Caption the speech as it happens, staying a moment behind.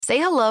Say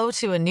hello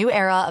to a new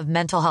era of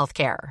mental health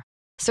care.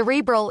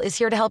 Cerebral is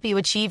here to help you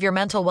achieve your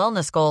mental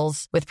wellness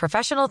goals with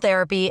professional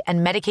therapy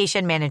and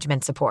medication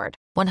management support.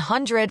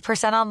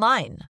 100%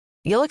 online.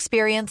 You'll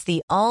experience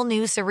the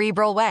all-new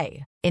Cerebral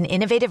way, an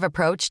innovative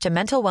approach to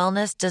mental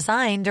wellness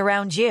designed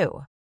around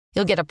you.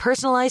 You'll get a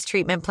personalized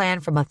treatment plan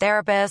from a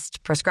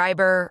therapist,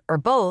 prescriber, or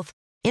both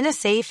in a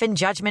safe and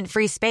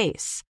judgment-free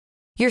space.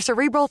 Your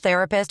Cerebral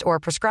therapist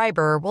or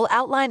prescriber will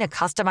outline a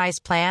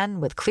customized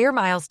plan with clear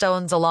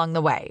milestones along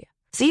the way,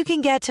 so you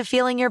can get to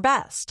feeling your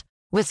best.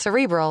 With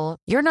Cerebral,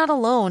 you're not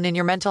alone in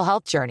your mental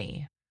health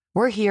journey.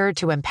 We're here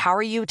to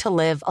empower you to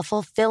live a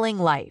fulfilling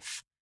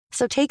life.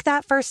 So take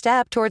that first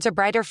step towards a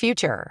brighter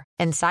future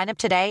and sign up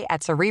today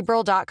at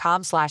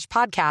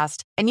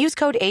Cerebral.com/podcast and use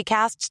code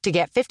ACAST to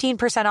get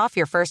 15% off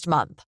your first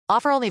month.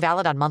 Offer only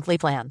valid on monthly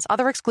plans.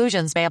 Other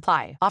exclusions may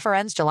apply. Offer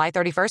ends July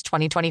 31st,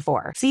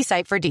 2024. See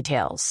site for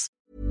details.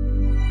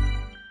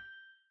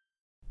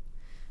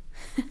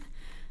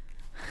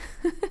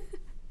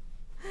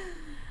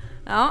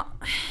 Ja,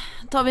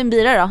 tar vi en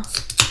bira då.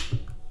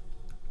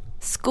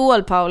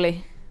 Skål,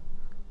 Pauli.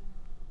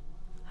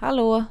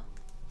 Hallå.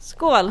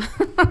 Skål.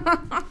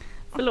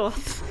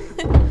 Förlåt.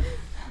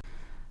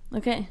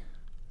 Okej.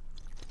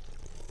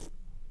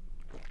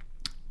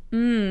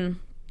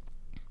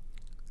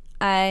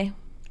 Nej.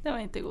 Det var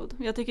inte god.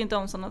 Jag tycker inte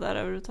om såna där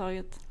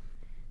överhuvudtaget.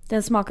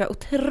 Den smakar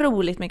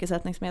otroligt mycket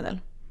sötningsmedel.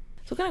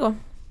 Så kan det gå.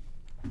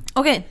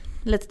 Okej,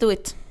 let's do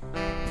it.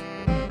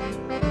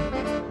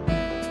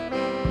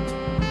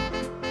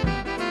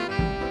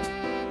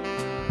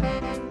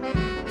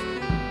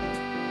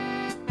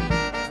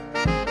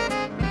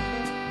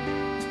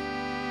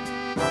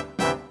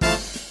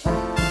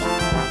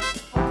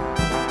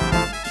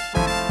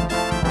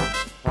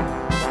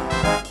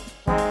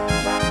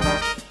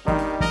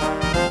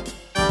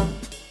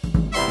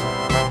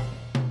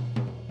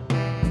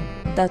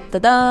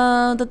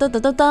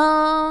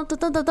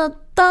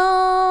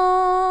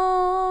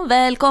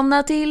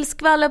 Välkomna till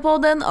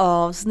Skvallerpodden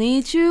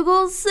avsnitt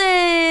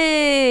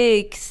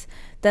 26.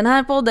 Den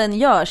här podden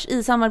görs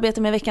i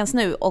samarbete med Veckans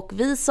Nu och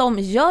vi som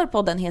gör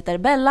podden heter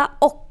Bella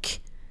och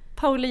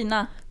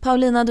Paulina.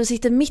 Paulina, du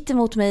sitter mitt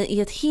emot mig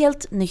i ett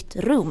helt nytt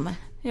rum.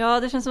 Ja,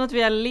 det känns som att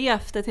vi har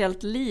levt ett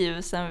helt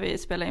liv sedan vi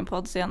spelade in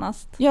podd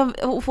senast. Ja,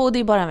 och det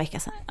är bara en vecka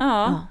sedan.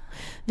 Ja.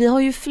 Vi har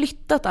ju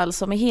flyttat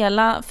alltså med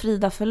hela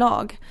Frida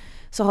förlag.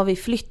 Så har vi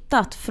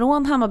flyttat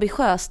från Hammarby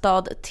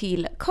Sjöstad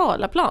till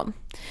Karlaplan.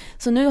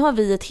 Så nu har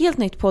vi ett helt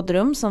nytt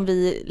poddrum som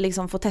vi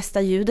liksom får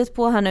testa ljudet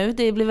på här nu.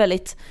 Det blir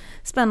väldigt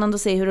spännande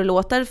att se hur det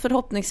låter.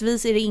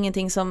 Förhoppningsvis är det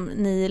ingenting som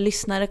ni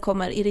lyssnare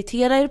kommer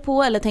irritera er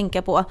på eller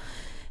tänka på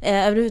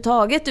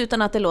överhuvudtaget,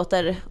 utan att det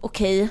låter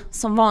okej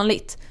som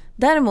vanligt.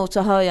 Däremot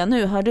så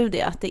hör du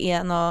det, att det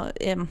är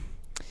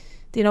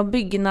något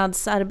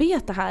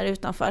byggnadsarbete här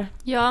utanför.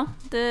 Ja,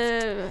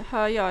 det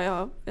hör jag.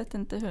 Jag vet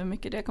inte hur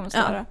mycket det kommer att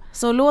störa. Ja,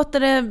 så låter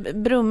det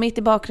brummigt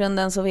i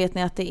bakgrunden så vet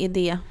ni att det är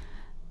det.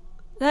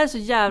 Det här är så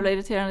jävla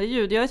irriterande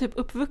ljud. Jag är typ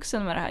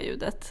uppvuxen med det här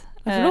ljudet.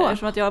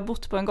 Eftersom att jag har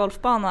bott på en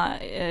golfbana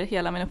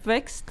hela min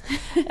uppväxt.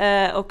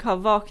 Och har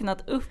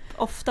vaknat upp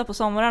ofta på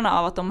somrarna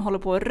av att de håller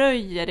på och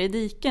röjer i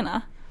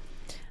dikerna.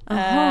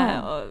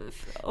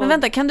 Men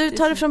vänta, kan du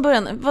ta det från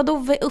början?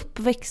 Vadå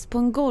uppväxt på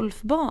en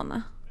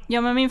golfbana?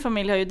 Ja, men min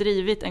familj har ju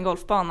drivit en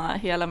golfbana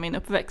hela min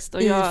uppväxt.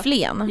 Och I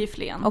Flen? I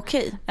Flen.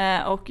 Okej.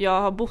 Och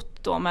jag har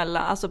bott då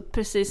mellan, alltså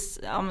precis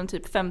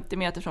typ 50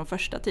 meter från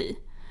första tee.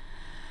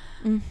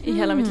 I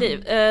hela mitt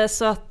liv.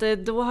 Så att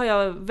då har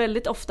jag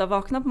väldigt ofta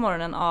vaknat på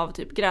morgonen av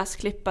typ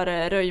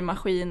gräsklippare,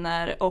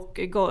 röjmaskiner och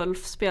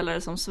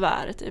golfspelare som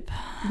svär typ.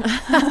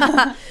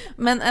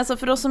 Men alltså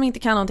för oss som inte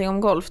kan någonting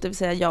om golf, det vill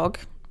säga jag,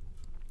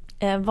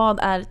 vad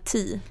är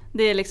tee?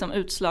 Det är liksom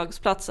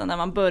utslagsplatsen där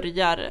man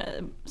börjar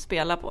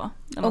spela på.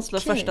 Där man slår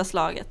första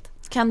slaget.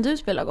 Kan du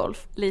spela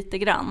golf? Lite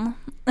grann.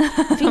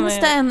 Finns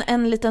det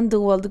en liten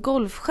dold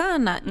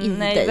golfstjärna i dig,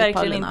 Nej, verkligen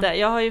Paulina? inte.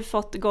 Jag har ju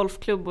fått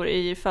golfklubbor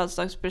i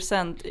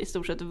födelsedagspresent i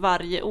stort sett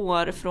varje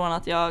år, från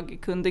att jag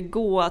kunde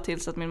gå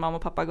tills att min mamma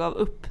och pappa gav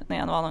upp när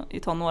jag var i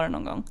tonåren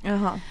någon gång.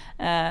 Jaha.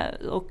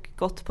 Och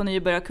gått på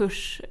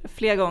nybörjarkurs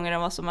fler gånger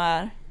än vad som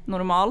är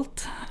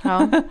normalt.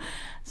 Ja.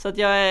 Så att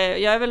jag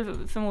är väl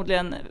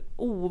förmodligen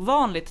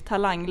ovanligt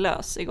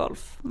talanglös i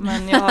golf.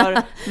 Men jag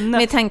har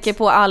med tanke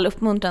på all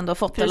uppmuntran du har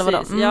fått. Precis, eller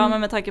vadå? Ja,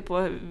 men med tanke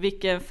på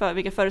vilka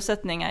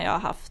förutsättningar jag har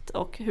haft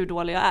och hur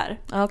dålig jag är.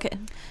 Okej.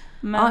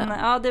 Men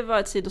ja, det var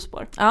ett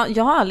sidospår. Ja,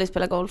 jag har aldrig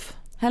spelat golf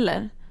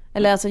heller.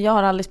 Eller alltså jag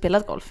har aldrig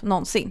spelat golf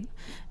någonsin.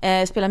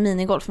 Spelar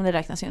minigolf, men det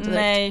räknas ju inte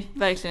direkt. Nej,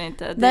 verkligen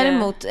inte.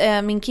 Däremot,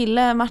 min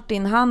kille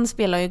Martin, han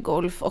spelar ju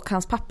golf och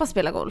hans pappa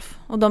spelar golf.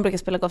 Och de brukar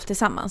spela golf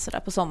tillsammans sådär,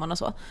 på sommaren och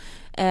så.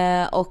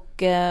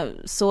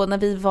 Så när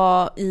vi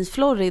var i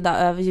Florida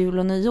över jul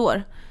och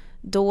nyår,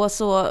 då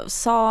så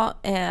sa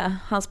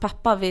hans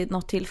pappa vid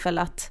något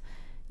tillfälle att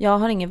jag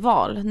har inget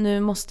val, nu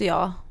måste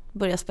jag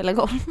börja spela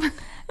golf.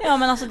 Ja,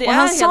 men alltså det och är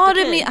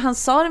han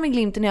sa det med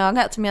glimten i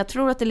ögat, men jag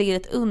tror att det ligger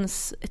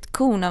ett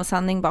korn av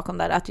sanning bakom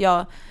där, att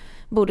jag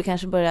borde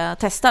kanske börja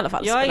testa i alla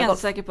fall. Jag är ganska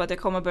säker på att jag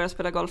kommer börja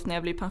spela golf när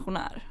jag blir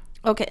pensionär.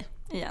 Okej.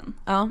 Igen.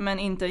 Ja. Men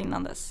inte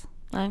innan dess.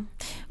 Nej.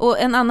 Och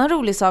en annan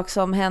rolig sak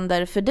som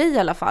händer för dig i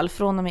alla fall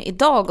från och med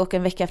idag och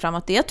en vecka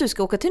framåt, det är att du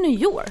ska åka till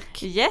New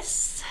York.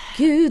 Yes!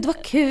 Gud,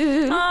 vad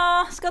kul!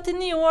 Ja, ska till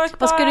New York bara.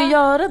 Vad ska du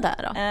göra där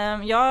då?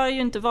 Jag har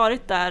ju inte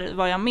varit där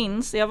vad jag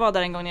minns. Jag var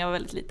där en gång när jag var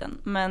väldigt liten.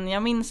 Men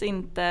jag minns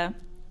inte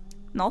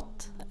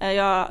något.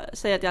 Jag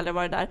säger att jag aldrig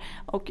varit där.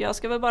 Och jag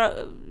ska väl bara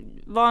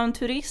vara en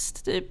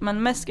turist typ.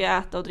 Men mest ska jag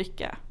äta och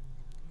dricka.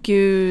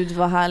 Gud,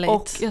 vad härligt.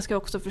 Och jag ska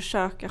också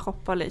försöka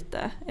shoppa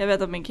lite. Jag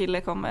vet att min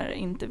kille kommer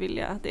inte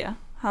vilja det.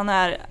 Han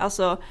är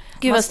alltså...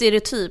 Gud vad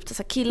stereotypt.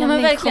 Så killen men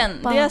vill verkligen,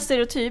 shoppa. det är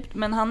stereotypt.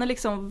 Men han är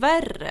liksom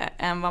värre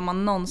än vad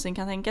man någonsin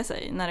kan tänka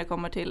sig. När det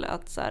kommer till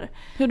att så här,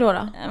 hur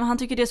då? han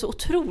tycker det är så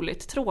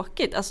otroligt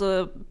tråkigt.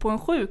 Alltså på en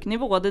sjuk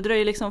nivå. Det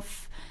dröjer liksom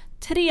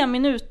 3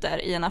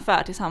 minuter i en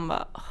affär tills han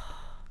bara...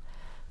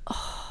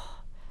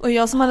 Och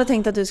jag som hade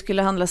tänkt att du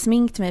skulle handla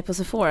smink till mig på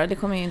Sephora, det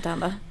kommer ju inte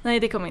hända. Nej,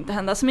 det kommer inte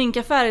hända.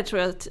 Sminkaffärer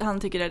tror jag att han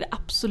tycker är det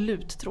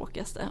absolut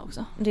tråkigaste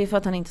också. Det är för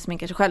att han inte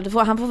sminkar sig själv.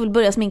 Han får väl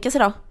börja sminka sig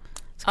då.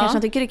 Så kanske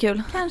han tycker det är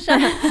kul.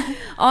 Kanske.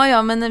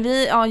 Ja, men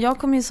jag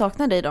kommer ju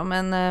sakna dig då,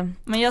 men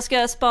jag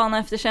ska spana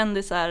efter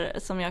kändisar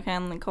som jag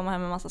kan komma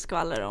hem med massa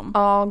skvaller om.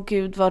 Ja,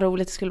 gud vad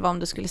roligt det skulle vara om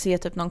du skulle se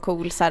typ någon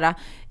cool såhär,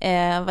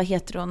 vad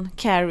heter hon?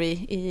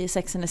 Carrie i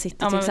Sex and the City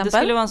till exempel. Det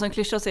skulle vara en sån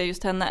klyscha att se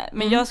just henne.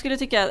 Men jag skulle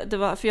tycka det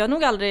var, för jag har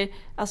nog aldrig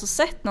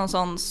sett någon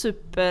sån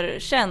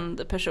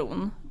superkänd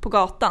person på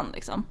gatan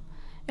liksom.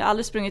 Jag har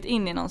aldrig sprungit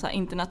in i någon så här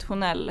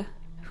internationell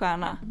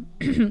stjärna.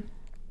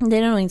 Det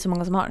är det nog inte så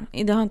många som har.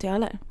 Det har inte jag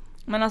heller.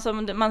 Men alltså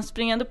man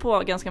springer ändå på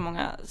ganska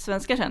många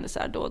svenska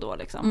kändisar då och då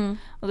liksom.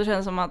 Och det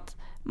känns som att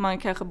man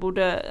kanske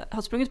borde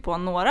ha sprungit på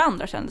några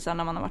andra kändisar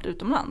när man har varit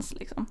utomlands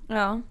liksom.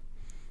 Ja.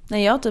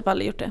 Nej, jag har typ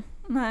aldrig gjort det.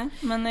 Nej,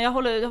 men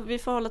vi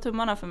får hålla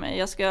tummarna för mig.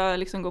 Jag ska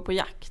liksom gå på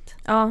jakt.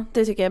 Ja,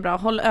 det tycker jag är bra.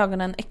 Håll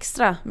ögonen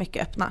extra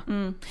mycket öppna.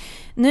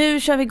 Nu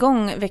kör vi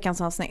igång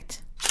veckans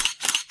avsnitt.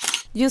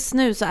 Just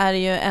nu så är det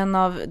ju en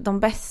av de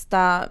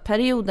bästa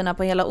perioderna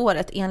på hela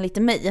året enligt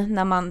mig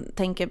när man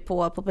tänker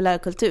på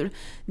populärkultur.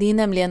 Det är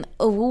nämligen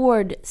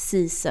award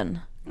season,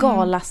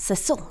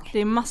 galasäsong. Det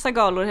är massa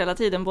galor hela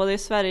tiden, både i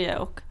Sverige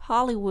och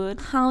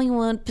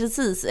Hollywood,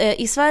 precis.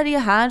 I Sverige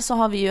här så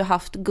har vi ju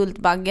haft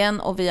Guldbaggen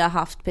och vi har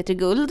haft Peter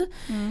Guld.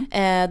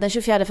 Den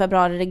 24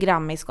 februari är det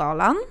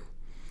Grammy-skalan.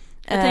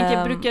 Jag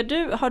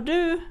tänker, har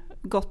du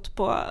gått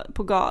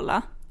på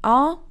gala?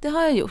 Ja, det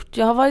har jag gjort.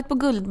 Jag har varit på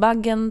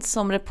Guldbaggen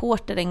som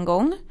reporter en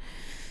gång.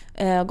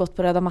 Gått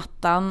på röda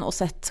mattan och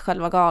sett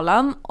själva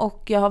galan.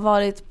 Och jag har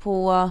varit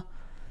på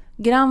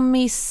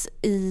Grammys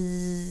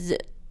i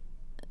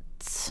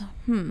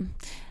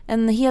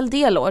en hel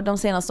del år de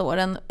senaste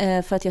åren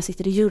för att jag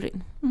sitter i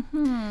juryn.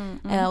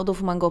 Och då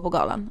får man gå på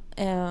galan.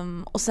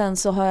 Och sen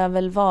så har jag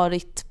väl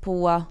varit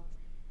på...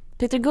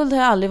 Peter Guld har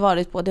jag aldrig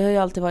varit på. Det har ju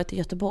alltid varit i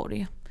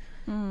Göteborg.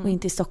 Och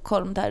inte i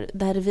Stockholm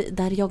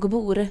där jag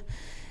bor.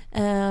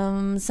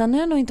 Sen har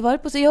jag nog inte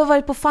varit på... Jag har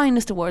varit på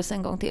Finest Awards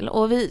en gång till.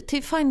 Och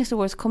till Finest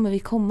Awards kommer vi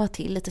komma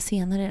till lite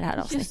senare i det här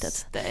avsnittet.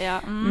 Just det,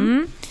 ja.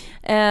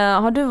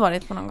 Har du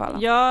varit på någon gala?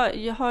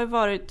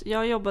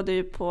 Jag jobbade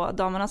ju på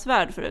Damernas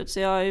Värld förut. Så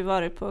jag har ju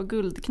varit på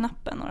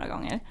Guldknappen några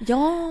gånger.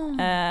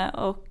 Ja.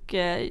 Och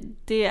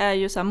det är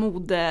ju så här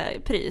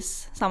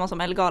modepris. Samma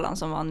som Elgalan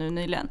som var nu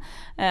nyligen.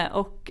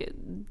 Och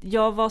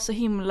jag var så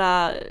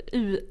himla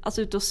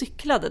ute och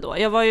cyklade då.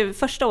 Jag var ju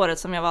första året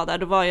som jag var där,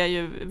 då var jag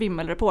ju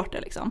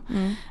vimmelreporter liksom.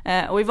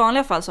 Och i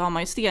vanliga fall så har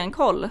man ju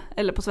stenkoll,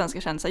 eller på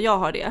svenska kändisar, jag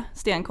har det,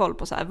 stenkoll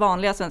på så här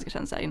vanliga svenska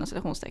kändisar inom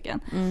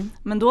citationstecken.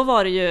 Men då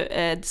var det ju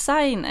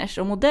designers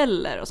och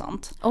modeller och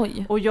sånt.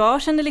 Oj. Och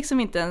jag kände liksom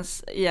inte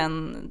ens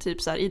igen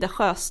typ så här Ida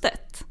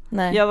Sjöstedt.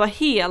 Nej. Jag var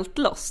helt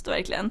lost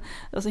verkligen.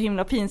 Det var så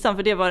himla pinsamt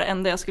för det var det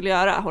enda jag skulle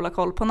göra, hålla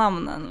koll på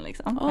namnen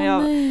liksom.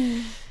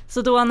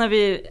 Så då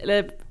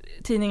när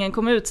tidningen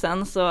kom ut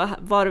sen så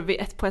var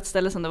vi på ett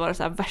ställe som det var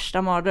så här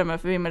värsta mardrömmen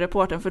för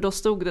vimmelreportern, för då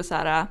stod det så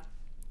här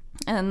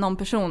någon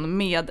person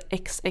med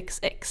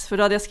XXX, för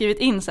då hade jag skrivit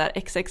in så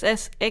här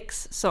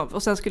XXX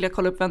och sen skulle jag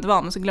kolla upp vem det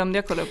var, men så glömde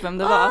jag kolla upp vem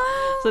det var.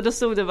 Så då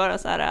stod det bara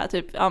så här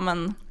typ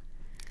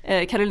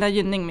Carolina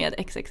Gynning med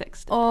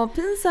XXX.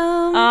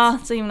 Pinsamt. Ja,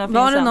 så himla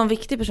pinsamt. Var det någon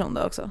viktig person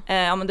då också?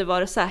 Ja, men det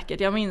var det säkert.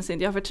 Jag minns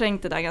inte, jag har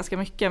förträngt det där ganska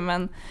mycket,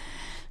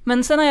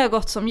 men sen har jag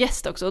gått som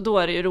gäst också och då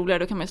är det ju roligare,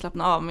 då kan man ju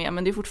slappna av med,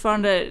 men det är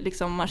fortfarande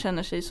liksom, man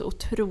känner sig så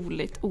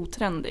otroligt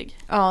otrendig.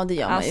 Ja, det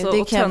gör man ju.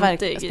 Det kan jag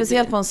verkligen,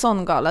 speciellt på en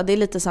sån gala. Det är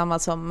lite samma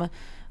som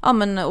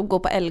att gå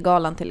på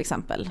Elgalan till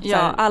exempel. Ja,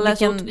 alla är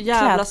så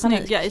jävla klädpanik.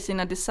 snygga i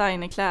sina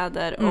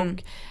designerkläder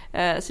och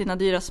sina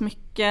dyra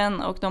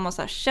smycken, och de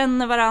så här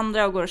känner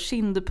varandra och går och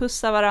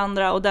kindpussar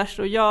varandra, och där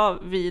står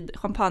jag vid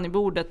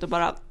champagnebordet och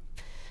bara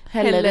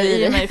häller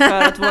i mig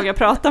för att våga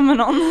prata med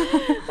någon.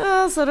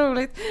 Ja, så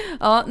roligt.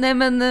 Ja, nej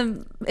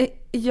men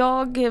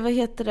Jag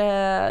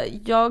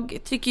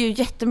tycker ju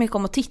jättemycket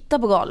om att titta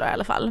på galor i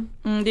alla fall.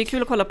 Det är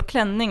kul att kolla på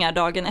klänningar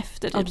dagen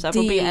efter, typ så här, på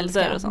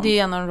bilder och sånt. Det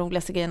är en av de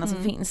roligaste grejerna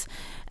som finns.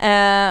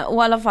 Och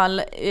i alla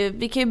fall,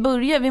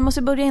 vi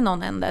måste börja i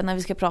någon ände när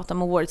vi ska prata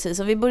om awards.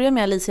 Så vi börjar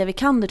med Alicia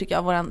Vikander, tycker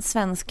jag, våran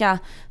svenska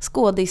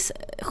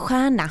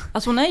skådisstjärna.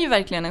 Alltså hon är ju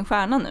verkligen en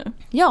stjärna nu.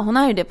 Ja, hon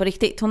är ju det på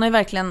riktigt. Hon har ju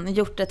verkligen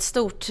gjort ett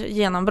stort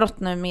genombrott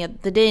nu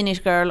med The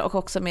Danish Girl och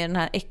också med den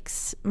här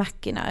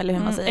Ex-Machina, eller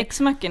hur man säger.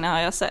 Ex-Machina har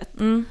jag sett.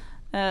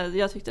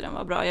 Jag tyckte den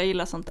var bra. Jag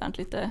gillar sånt där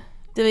lite.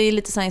 Det var ju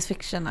lite science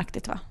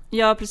fiction-aktigt, va?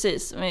 Ja,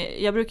 precis.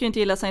 Jag brukar ju inte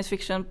gilla science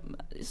fiction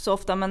så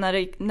ofta, men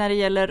när det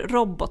gäller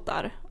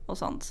robotar och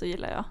sånt så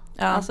gillar jag.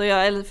 Ja. Alltså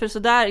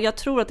jag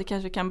tror att det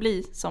kanske kan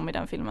bli som i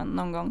den filmen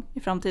någon gång i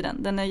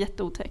framtiden. Den är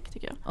jätteotäck,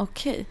 tycker jag.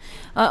 Okej.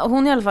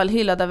 Hon är i alla fall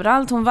hyllad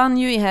överallt. Hon vann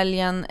ju i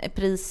helgen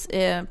pris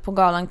på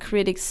galan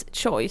Critics'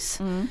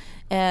 Choice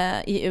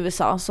i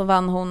USA. Så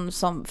vann hon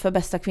för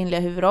bästa kvinnliga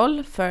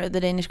huvudroll för The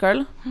Danish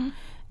Girl.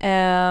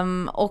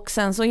 Och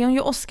sen så är hon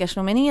ju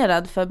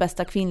Oscars-nominerad för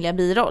bästa kvinnliga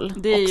biroll.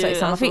 Det är också ju i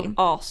samma film.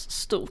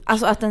 Asstort.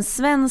 Alltså att en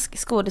svensk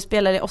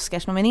skådespelare är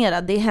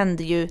Oscars-nominerad, det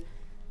händer ju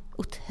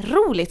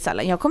otroligt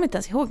sällan. Jag kommer inte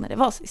ens ihåg när det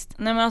var sist.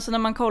 Nej, men alltså när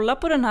man kollar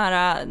på den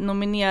här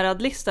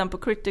nominerad listan på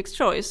Critics'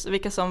 Choice,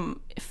 vilka som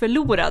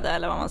förlorade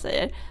eller vad man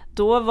säger,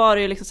 då var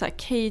det ju liksom så här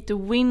Kate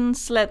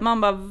Winslet.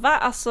 Man bara, va?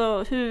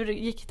 Alltså hur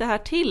gick det här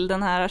till,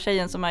 den här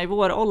tjejen som är i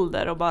vår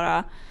ålder och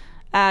bara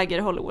äger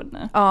Hollywood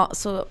nu? Ja,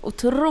 så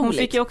otroligt. Hon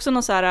fick ju också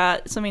något så här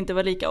som inte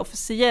var lika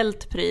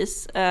officiellt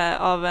pris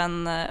av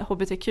en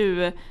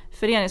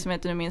HBTQ-förening som jag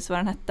inte nu minns vad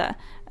den hette.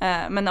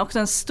 Men också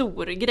en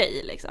stor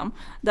grej liksom.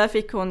 Där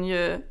fick hon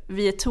ju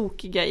Vi är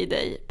tokiga i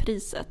dig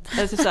priset.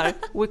 Eller så här,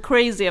 We're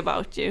crazy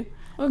about you.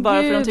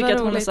 Bara för att de tycker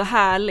att hon är så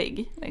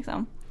härlig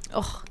liksom.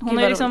 Hon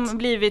har ju liksom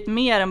blivit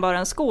mer än bara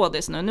en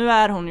skådis nu. Nu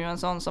är hon ju en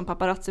sån som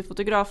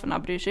paparazzi-fotograferna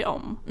bryr sig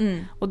om.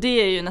 Och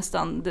det är ju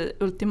nästan det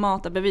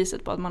ultimata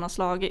beviset på att man har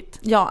slagit.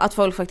 Ja, att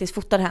folk faktiskt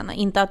fotar henne.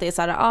 Inte att det är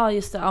så här,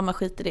 just det, man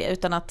skiter i det.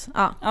 Utan att,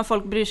 ja,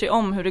 folk bryr sig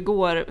om hur det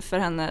går för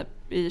henne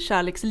i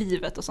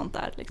kärlekslivet och sånt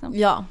där liksom.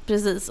 Ja,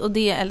 precis. Och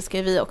det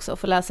älskar vi också, att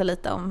få läsa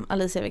lite om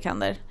Alicia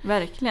Vikander.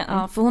 Verkligen.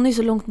 Ja, för hon är ju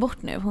så långt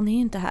bort nu. Hon är ju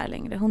inte här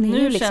längre. Hon är nu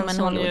ju liksom en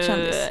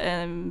Hollywood-kändis. Nu känns hon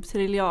ju en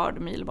triljard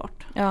mil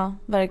bort. Ja,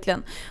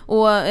 verkligen.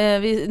 Och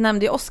vi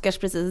nämnde ju Oscars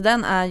precis.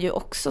 Den är ju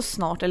också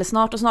snart.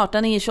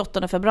 Den är ju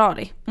 28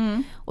 februari.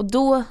 Och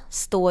då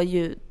står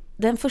ju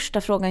den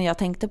första frågan jag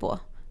tänkte på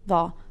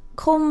var: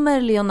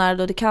 kommer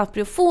Leonardo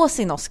DiCaprio få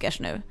sin Oscars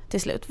nu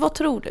till slut? Vad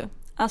tror du?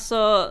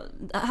 Alltså,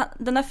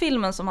 den här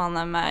filmen som han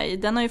är med i,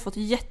 den har ju fått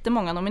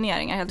jättemånga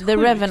nomineringar. Helt The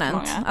Revenant,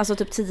 många. alltså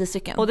typ 10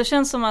 stycken. Och det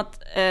känns som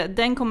att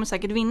den kommer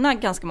säkert vinna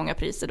ganska många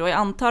priser då. Jag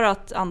antar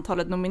att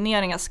antalet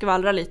nomineringar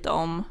skvallrar lite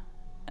om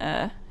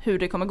hur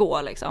det kommer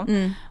gå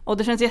liksom. Och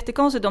det känns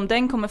jättekonstigt om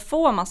den kommer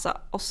få massa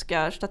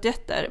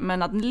Oscar-statyetter,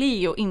 men att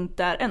Leo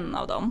inte är en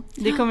av dem.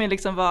 Det kommer ju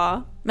liksom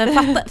vara...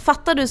 Men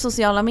fattar du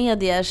sociala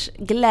mediers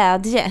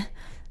glädje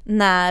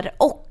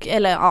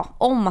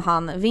om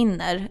han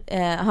vinner?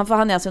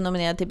 Han är alltså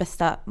nominerad till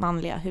bästa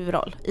manliga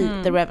huvudroll i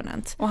The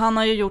Revenant. Och han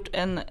har ju gjort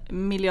 1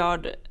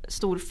 miljard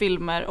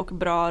storfilmer och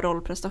bra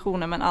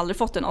rollprestationer, men aldrig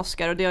fått en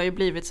Oscar, och det har ju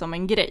blivit som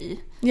en grej.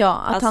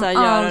 Ja, att han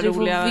aldrig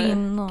får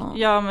vinna.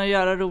 Ja, men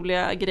göra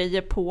roliga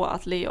grejer på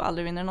att Leo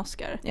aldrig vinner en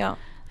Oscar. Ja.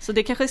 Så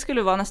det kanske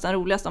skulle vara nästan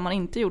roligast om man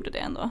inte gjorde det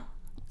ändå.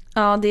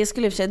 Ja, det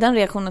skulle i och för sig, den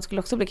reaktionen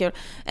skulle också bli kul.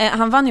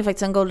 Han vann ju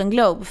faktiskt en Golden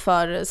Globe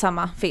för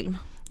samma film.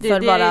 Det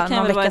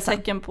kan väl vara ett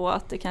tecken på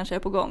att det kanske är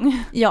på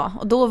gång. Ja,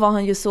 och då var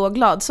han ju så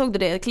glad. Såg du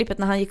det klippet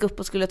när han gick upp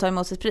och skulle ta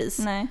emot sitt pris?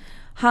 Nej.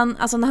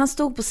 När han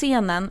stod på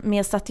scenen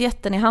med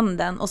statyetten i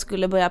handen och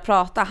skulle börja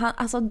prata,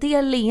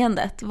 det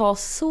leendet var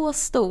så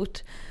stort.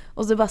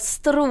 Och så bara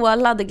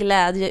strålade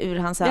glädje ur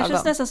hans ögon. Det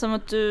känns nästan som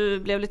att du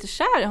blev lite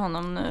kär i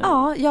honom nu.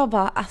 Ja, jag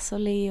bara,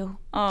 Leo,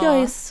 jag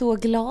är så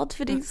glad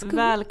för din skull.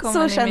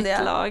 Välkommen så i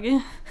mitt lag.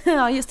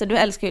 Ja, just det, du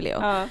älskar ju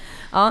Leo.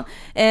 Ja.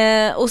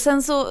 Och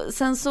sen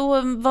så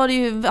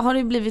har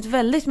det blivit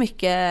väldigt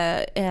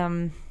mycket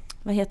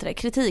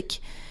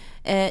kritik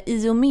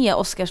i och med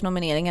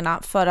Oscarsnomineringarna,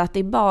 för att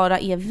det bara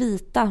är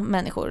vita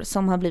människor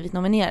som har blivit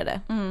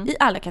nominerade i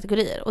alla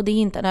kategorier. Och det är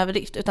inte en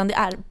överdrift, utan det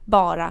är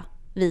bara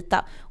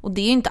vita. Och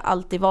det är ju inte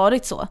alltid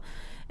varit så.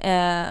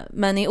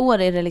 Men i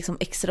år är det liksom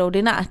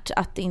extraordinärt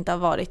att det inte har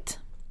varit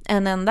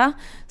en enda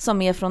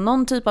som är från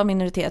någon typ av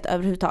minoritet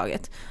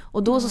överhuvudtaget.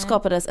 Och då så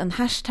skapades en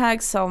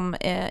hashtag som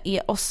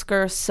är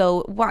Oscar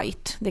so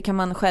white. Det kan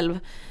man själv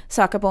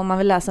söka på om man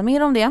vill läsa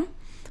mer om det.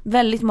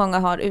 Väldigt många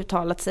har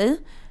uttalat sig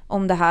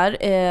om det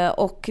här,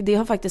 och det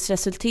har faktiskt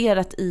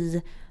resulterat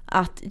i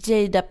att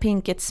Jada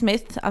Pinkett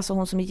Smith, alltså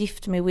hon som är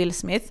gift med Will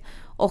Smith,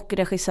 och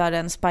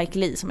regissören Spike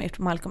Lee som har gjort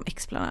Malcolm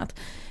X bland annat,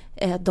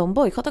 de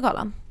bojkottar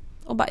galan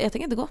och bara, jag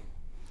tänker inte gå.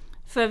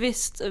 För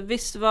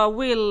visst var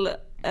Will,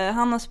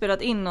 han har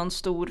spelat in någon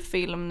stor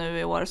film nu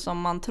i år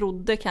som man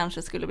trodde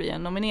kanske skulle bli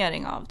en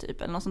nominering av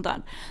typ, eller något sånt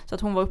där. Så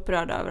att hon var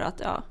upprörd över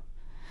att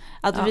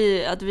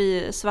Att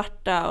vi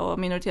svarta och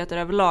minoriteter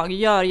överlag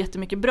gör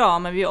jättemycket bra,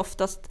 men vi är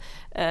oftast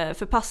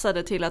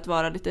förpassade till att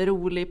vara lite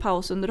rolig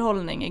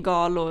pausunderhållning i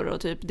galor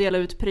och typ dela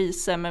ut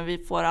priser, men vi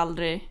får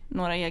aldrig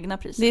några egna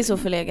priser. Det är så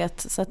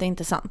förlegat så att det är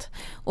inte sant.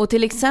 Och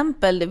till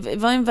exempel, det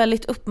var en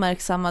väldigt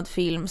uppmärksammad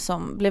film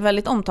som blev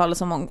väldigt omtalad,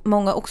 som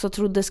många också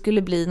trodde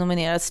skulle bli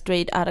nominerad,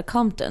 Straight Outta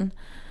Compton.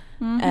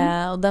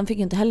 Och den fick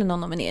ju inte heller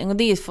någon nominering. Och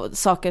det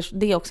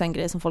är också en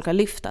grej som folk har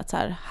lyft, att så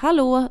här,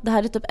 hallå, det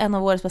här är typ en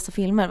av årets bästa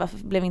filmer, varför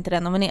blev inte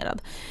den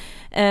nominerad?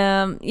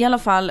 I alla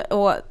fall,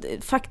 och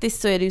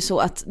faktiskt så är det ju så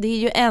att det är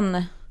ju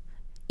en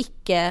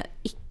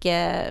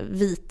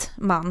icke-vit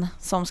man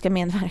som ska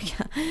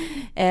medverka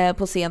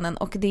på scenen,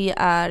 och det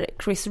är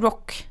Chris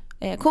Rock,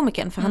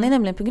 komikern, för han är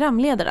nämligen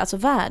programledare, alltså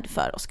värd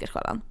för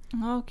Oscarsgalan.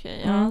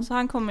 Okej, så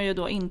han kommer ju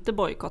då inte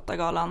bojkotta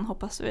galan,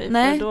 hoppas vi.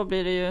 Nej. För då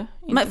blir det ju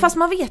Men, fast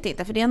man vet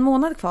inte, för det är en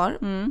månad kvar.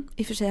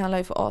 I och för sig, han lär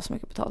ju få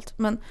asmycket betalt.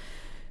 Men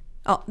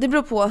ja, det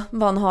beror på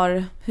vad han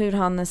har, hur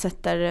han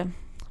sätter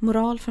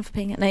moral framför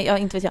pengar.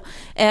 Nej, inte vet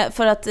jag.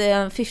 För att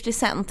 50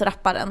 Cent,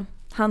 rapparen,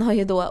 han har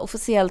ju då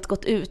officiellt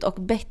gått ut och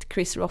bett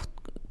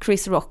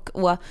Chris Rock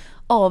och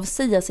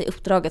avsäga sig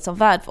uppdraget som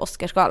värd för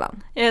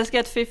Oscarsgalan. Jag älskar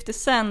att 50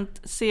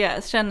 Cent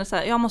känner så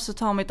här: jag måste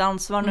ta mitt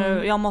ansvar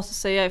nu, jag måste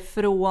säga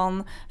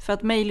ifrån, för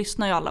att mig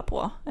lyssnar ju alla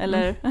på.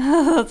 Eller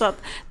så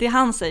att det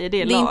han säger,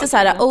 det är lag. Det är inte så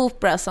här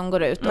Oprah som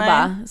går ut och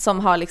bara, som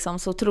har liksom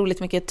så otroligt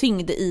mycket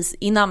tyngd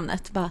i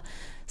namnet, bara,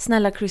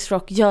 snälla Chris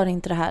Rock, gör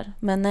inte det här.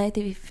 Men nej,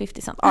 det är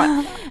 50 Cent.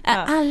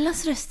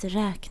 Allas röster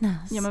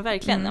räknas. Ja, men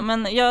verkligen.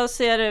 Men jag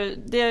ser,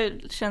 det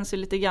känns ju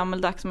lite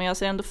gammeldags, men jag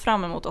ser ändå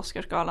fram emot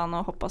Oscarsgalan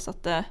och hoppas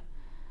att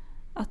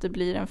det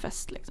blir en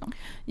fest liksom.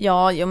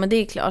 Ja, men det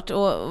är klart.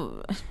 Och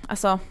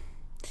alltså,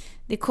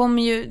 det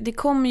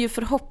kommer ju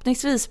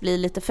förhoppningsvis bli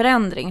lite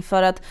förändring,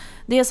 för att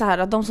det är så här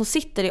att de som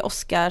sitter i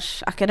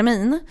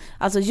Oscarsakademin,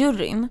 alltså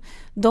juryn,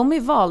 de är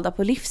valda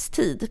på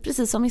livstid,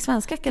 precis som i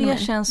Svenska akademin.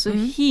 Det känns så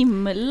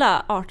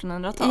himla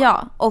 1800-tal.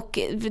 Ja, och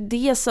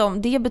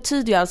det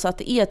betyder ju alltså att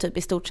det är typ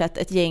i stort sett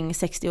ett gäng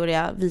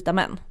 60-åriga vita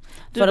män.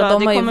 För att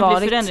de det kommer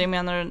bli förändring,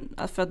 menar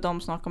du, för att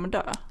de snart kommer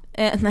dö?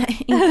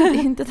 Nej,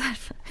 inte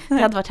därför.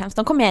 Det hade varit hemskt.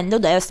 De kommer ändå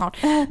dö snart.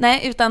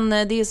 Nej, utan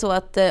det är så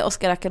att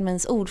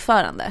Oscarakademins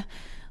ordförande,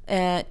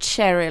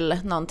 Cheryl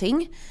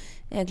någonting,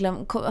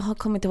 jag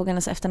kommer inte ihåg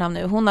hennes efternamn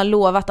nu, hon har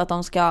lovat att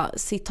de ska,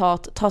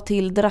 citat, ta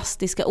till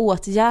drastiska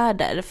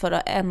åtgärder för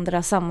att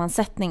ändra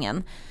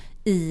sammansättningen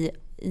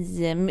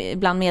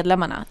bland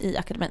medlemmarna i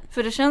akademin.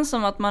 För det känns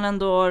som att man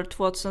ändå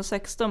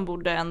 2016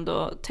 borde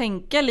ändå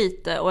tänka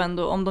lite, och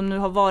ändå, om de nu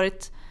har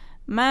varit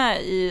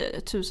med i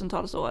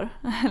tusentals år,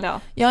 eller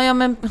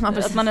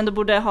att man ändå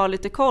borde ha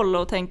lite koll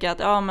och tänka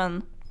att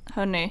men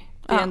hörni,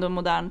 det är ändå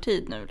modern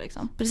tid nu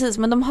liksom. Precis,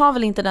 men de har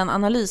väl inte den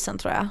analysen,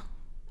 tror jag.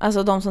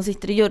 Alltså de som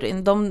sitter i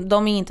juryn,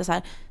 de är inte så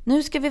här,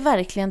 nu ska vi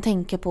verkligen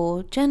tänka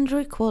på gender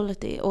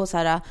equality och så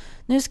här,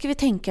 nu ska vi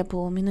tänka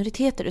på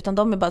minoriteter, utan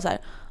de är bara så här,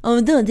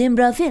 det är en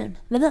bra film.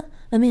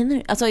 Vad menar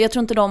du? Alltså jag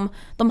tror inte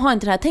de har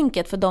inte det här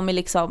tänket, för de är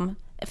liksom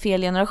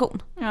fel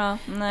generation.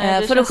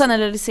 För att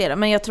generalisera,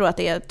 men jag tror att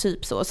det är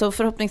typ så. Så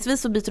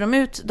förhoppningsvis så byter de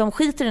ut, de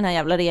skiter i den här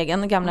jävla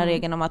gamla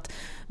regeln om att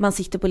man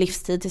sitter på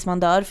livstid tills man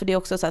dör, för det är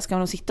också så här, ska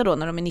de sitta då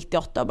när de är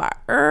 98 och bara,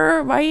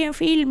 vad är en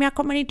film? Jag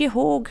kommer inte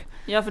ihåg.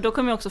 Ja, för då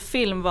kommer ju också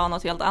film vara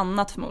något helt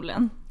annat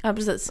förmodligen. Ja,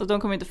 precis. Och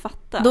de kommer inte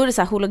fatta. Då är det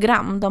så här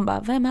hologram, de bara,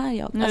 vem är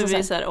jag? Nu är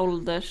vi så här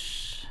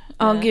ålders...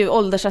 Ja, gud,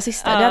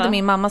 åldersrasister. Det hade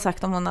min mamma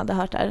sagt om hon hade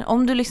hört det här.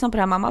 Om du lyssnar på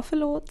det här, mamma,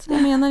 förlåt.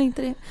 Jag menar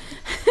inte det.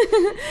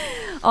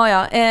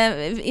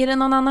 Är det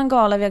någon annan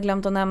gala vi har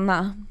glömt att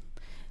nämna?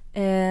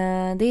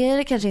 Det är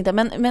det kanske inte.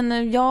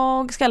 Men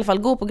jag ska i alla fall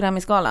gå på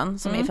Grammisgalan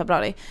som är i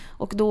februari.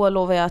 Och då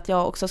lovar jag att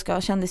jag också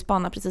ska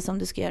kändisspana, precis som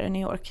du ska göra i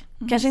New York.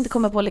 Kanske inte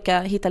kommer på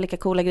hitta lika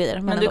coola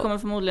grejer. Men du kommer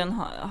förmodligen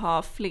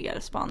ha fler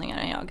spaningar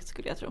än jag,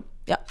 skulle jag tro.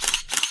 Ja.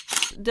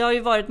 Det har ju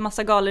varit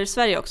massa galor i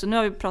Sverige också. Nu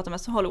har vi pratat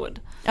mest om Hollywood.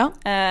 Ja.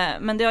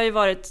 Men det har ju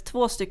varit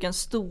 2 stycken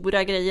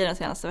stora grejer den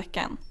senaste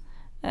veckan.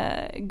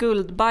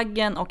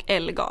 Guldbaggen och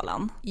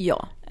Ellegalan.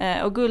 Ja.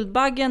 Och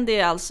Guldbaggen, det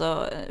är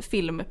alltså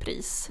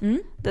filmpris.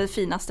 Det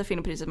finaste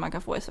filmpriset man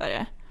kan få i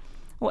Sverige.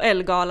 Och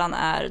Ellegalan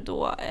är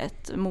då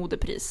ett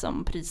modepris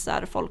som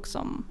prisar folk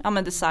som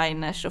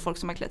designers och folk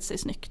som har klätt sig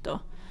snyggt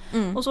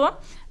och så.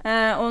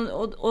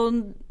 Och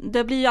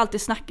det blir ju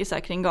alltid snackisar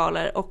kring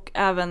galor, och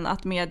även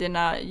att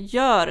medierna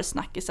gör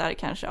snackisar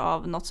kanske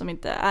av något som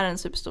inte är en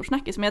superstor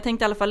snackis. Men jag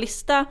tänkte i alla fall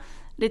lista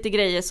lite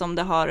grejer som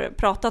det har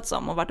pratats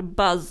om och varit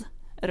buzz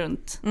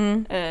runt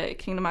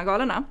kring de här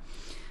galorna.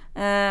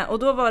 Och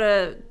då var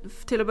det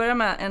till att börja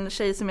med en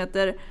tjej som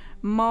heter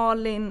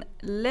Malin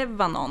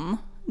Levanon.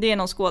 Det är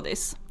någon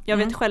skådis. Jag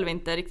vet själv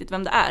inte riktigt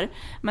vem det är.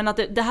 Men att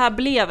det här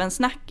blev en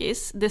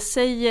snackis, det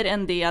säger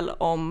en del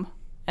om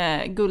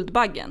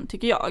Guldbaggen,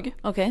 tycker jag.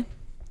 Okej.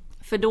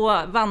 För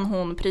då vann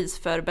hon pris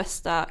för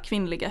bästa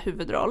kvinnliga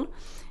huvudroll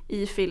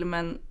i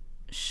filmen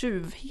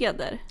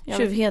Tjuvheder. Jag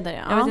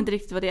vet inte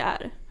riktigt vad det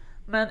är.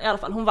 Men i alla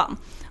fall, hon vann.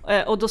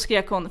 Och då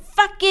skrek hon,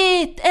 fuck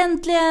it,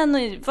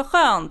 äntligen, vad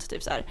skönt,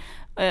 typ så här.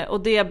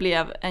 Och det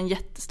blev en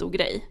jättestor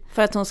grej.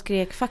 För att hon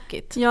skrek fuck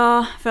it?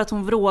 Ja, för att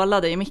hon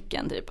vrålade i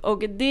micken typ. Och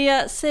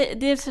det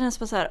känns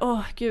bara så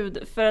här,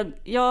 gud. För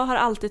jag har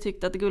alltid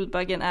tyckt att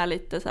Guldbaggen är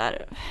lite så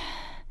här...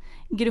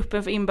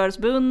 Gruppen för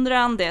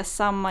inbördesbeundran, det är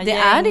samma det gäng.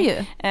 Det är det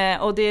ju.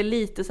 Och det är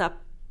lite så här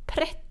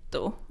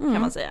pretto,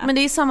 kan man säga. Men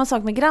det är samma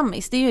sak med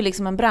Grammis, det är ju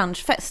liksom en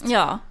branschfest.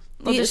 Ja.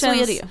 Och så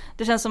är det ju.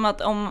 Det känns som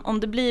att om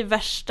det blir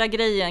värsta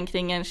grejen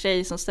kring en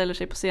tjej som ställer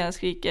sig på scenen och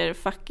skriker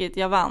fuck it,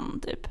 jag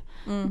vann typ.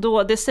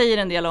 Då, det säger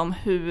en del om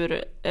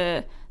hur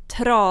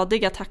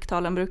tradiga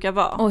tacktalen brukar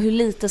vara. Och hur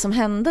lite som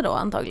hände då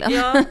antagligen.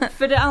 Ja,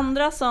 för det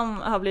andra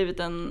som har blivit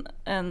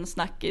en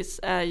snackis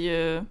är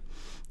ju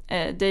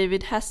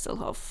David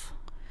Hasselhoff.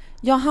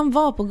 Ja, han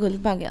var på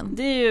Guldbaggen.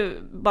 Det är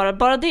ju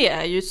bara det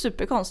är ju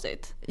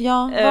superkonstigt.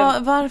 Ja,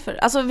 varför?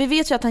 Alltså vi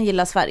vet ju att han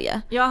gillar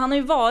Sverige. Ja, han har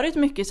ju varit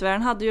mycket i Sverige.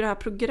 Han hade ju det här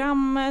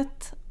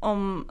programmet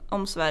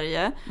om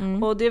Sverige.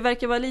 Och det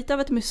verkar vara lite av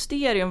ett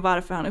mysterium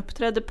varför han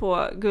uppträdde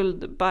på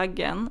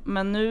Guldbaggen.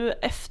 Men nu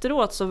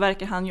efteråt så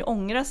verkar han ju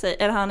ångra sig.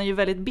 Eller han är ju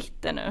väldigt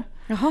bitter nu.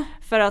 Jaha.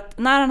 För att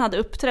när han hade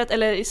uppträtt,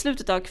 eller i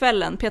slutet av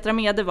kvällen, Petra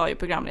Mede var ju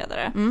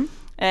programledare.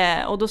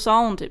 Och då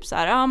sa hon typ så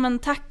här: ja men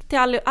tack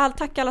till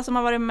tack alla som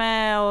har varit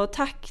med, och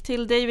tack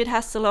till David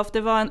Hasselhoff,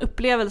 det var en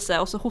upplevelse.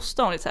 Och så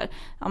hostade hon lite så här: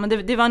 ja men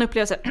det var en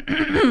upplevelse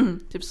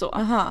typ så.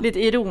 Aha. Lite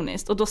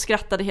ironiskt. Och då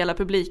skrattade hela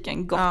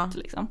publiken gott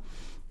liksom.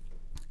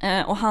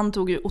 Och han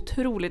tog ju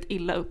otroligt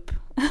illa upp.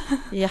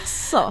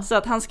 Jaså. Så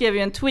att han skrev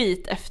ju en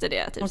tweet efter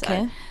det typ så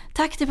här: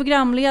 tack till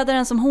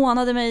programledaren som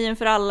hånade mig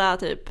inför alla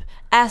typ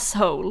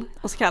asshole.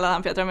 Och så kallade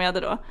han Petra Mede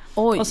då.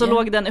 Oj. Och så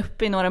låg den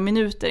uppe i några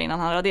minuter innan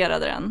han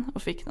raderade den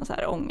och fick någon så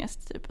här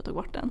ångest typ och tog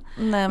bort den.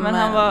 Nej,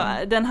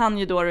 men den hann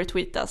ju då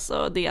retweetas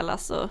och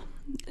delas och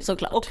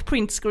såklart. Och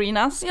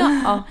printscreenas.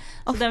 Ja,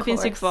 så den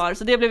finns ju kvar.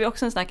 Så det blev ju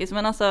också en snackis.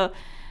 Men alltså,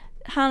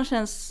 han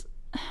känns...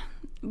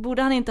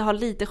 Borde han inte ha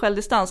lite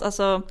självdistans?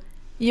 Alltså...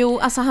 Jo,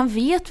 alltså han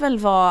vet väl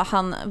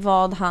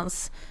vad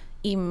hans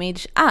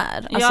image är.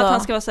 Alltså... Ja, att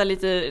han ska vara så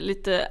här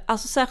lite...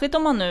 Alltså särskilt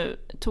om man nu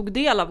tog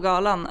del av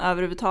galan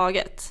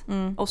överhuvudtaget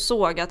och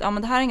såg att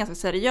men det här är en ganska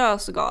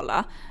seriös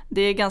gala.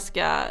 Det är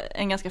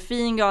en ganska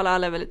fin gala,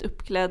 alla är väldigt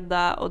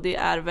uppklädda och det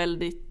är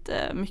väldigt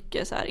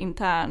mycket så här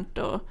internt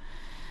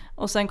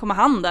och sen kommer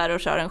han där och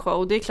kör en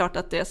show. Det är klart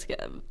att det ska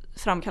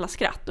framkalla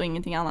skratt och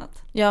ingenting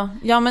annat.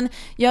 Ja, men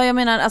jag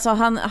menar alltså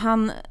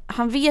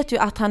han vet ju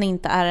att han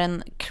inte är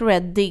en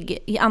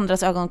i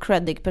andras ögon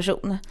creddig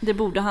person. Det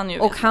borde han ju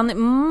veta.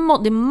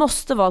 Och det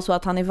måste vara så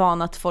att han är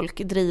van att folk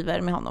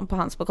driver med honom på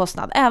hans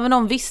bekostnad. Även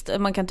om visst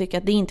man kan tycka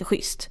att det är inte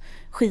schysst.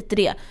 Skit i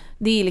det.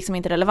 Det är liksom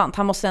inte relevant.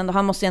 Han måste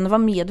ändå vara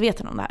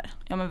medveten om det här.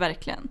 Ja men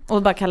verkligen.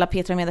 Och bara kalla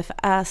Petra Mede för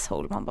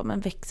asshole. Man bara, men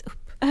väx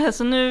upp.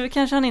 Så nu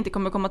kanske han inte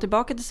kommer komma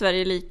tillbaka till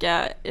Sverige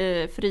lika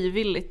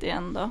frivilligt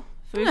igen då.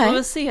 För vi får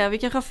väl se, vi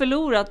kanske har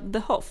förlorat The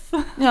Hoff.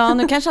 Ja,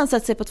 nu kanske han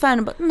sätter sig på tvären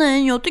och bara,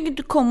 nej jag tänker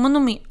inte komma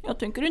någon mer. Jag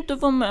tänker inte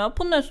vara med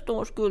på nästa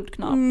års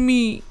guldknapp.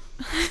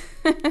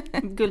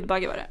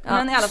 Guldbagge var det. Ja.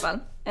 Men i alla fall,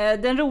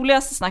 den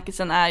roligaste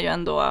snackisen är ju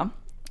ändå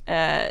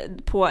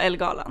på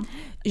Elgalan.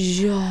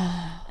 Ja.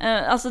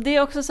 Alltså det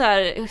är också så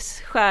här,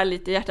 skär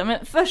lite i hjärtat.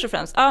 Men först och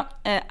främst,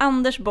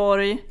 Anders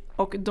Borg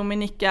och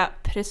Dominika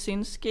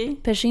Persinski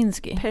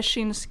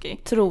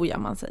tror jag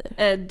man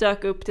säger,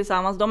 dök upp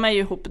tillsammans. De är ju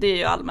ihop, det är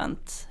ju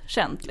allmänt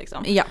känt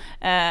liksom. Ja.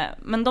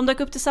 Men de dök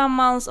upp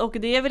tillsammans och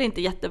det är väl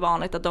inte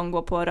jättevanligt att de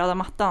går på röda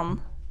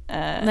mattan.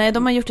 Nej,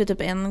 de har gjort det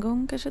typ en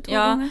gång, kanske 2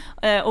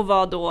 gånger. Och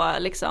var då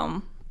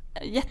liksom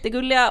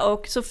jättegulliga,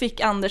 och så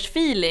fick Anders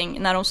feeling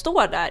när de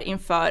står där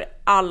inför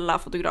alla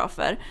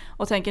fotografer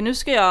och tänker, nu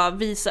ska jag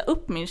visa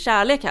upp min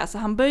kärlek här. Så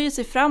han böjer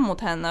sig fram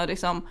mot henne och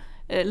liksom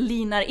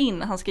linar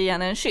in, han ska ge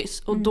henne en kyss.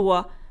 Och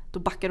då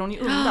backar hon ju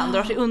undan,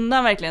 drar sig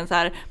undan verkligen så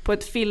här på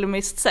ett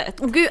filmiskt sätt.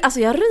 Gud, alltså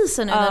jag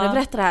ryser nu när du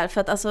berättar det här.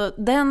 För att alltså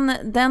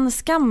den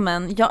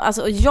skammen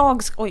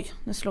oj,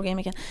 nu slog jag i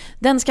micken.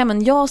 Den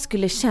skammen jag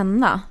skulle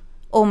känna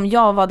om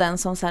jag var den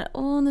som så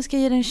här, nu ska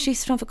jag ge dig en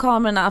kyss framför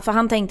kamerorna. För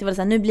han tänkte väl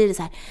så här, nu blir det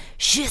så här,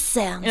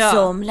 kyssen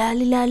som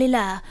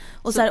la.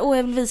 Och så här,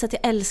 jag vill visa att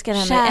jag älskar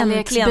henne.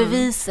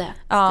 Kärleksbeviset.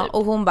 Ja, typ.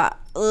 Och hon bara,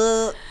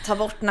 ta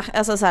bort nacken,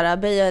 alltså så här,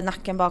 böjer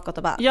nacken bakåt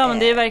och bara. Ja, men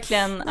det är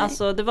verkligen,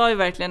 alltså det var ju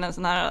verkligen en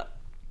sån här,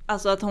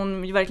 alltså att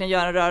hon verkligen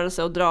gör en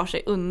rörelse och drar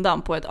sig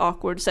undan på ett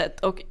awkward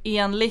sätt. Och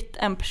enligt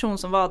en person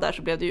som var där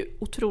så blev det ju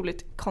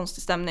otroligt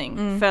konstig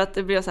stämning. För att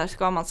det blev så här,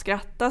 ska man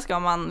skratta? Ska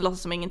man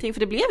låtsas som ingenting? För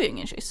det blev ju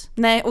ingen kyss.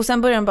 Nej, och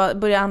sen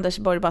börjar Anders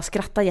Borg bara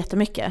skratta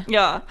jättemycket.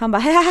 Ja. Han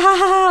bara, man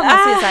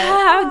ser så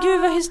här,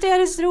 gud vad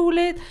hysteriskt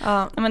roligt.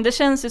 Ja. Men det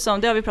känns ju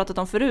som, det har vi pratat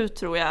om förut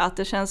tror jag, att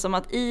det känns som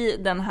att i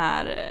den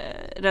här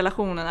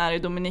relationen är det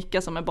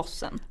Dominika som är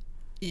bossen.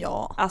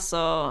 Ja.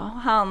 Alltså,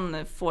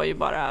 han får ju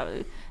bara...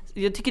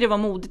 Jag tycker det var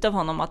modigt av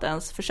honom att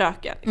ens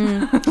försöka.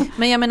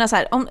 Men jag menar så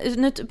här,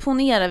 nu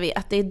ponerar vi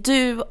att det är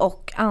du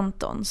och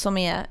Anton som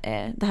är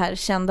det här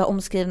kända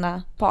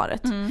omskrivna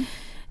paret.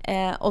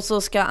 Och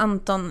så ska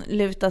Anton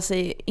luta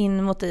sig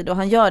in mot dig, och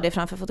han gör det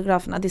framför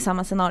fotograferna, det är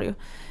samma scenario.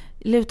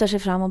 Lutar sig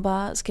fram och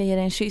bara ska ge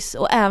dig en kyss.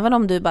 Och även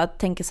om du bara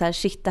tänker så här,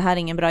 shit, det här är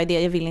ingen bra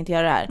idé, jag vill inte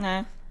göra det här.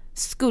 Nej.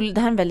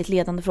 det här är en väldigt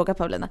ledande fråga,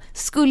 Paulina.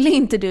 Skulle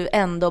inte du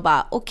ändå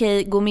bara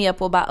gå med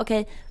på bara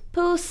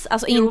puss,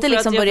 alltså inte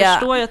liksom börja. Jag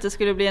förstår ju att det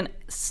skulle bli en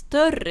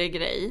större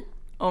grej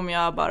om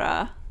jag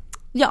bara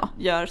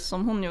gör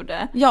som hon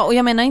gjorde. Ja, och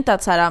jag menar inte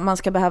att så här, man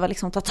ska behöva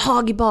liksom ta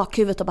tag i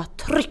bakhuvudet och bara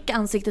trycka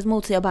ansiktet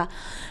mot sig och bara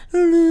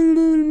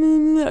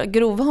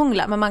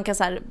grovhångla, men man kan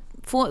så här,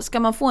 ska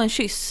man få en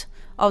kyss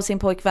av sin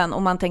pojkvän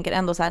och man tänker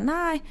ändå så här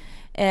nej,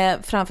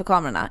 framför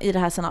kamerorna i det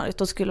här scenariot,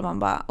 då skulle man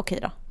bara okej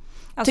då.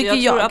 Alltså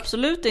jag tror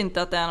absolut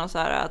inte att det är något så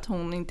här att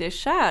hon inte är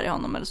kär i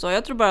honom eller så.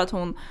 Jag tror bara att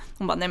hon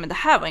bara, nej men det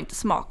här var inte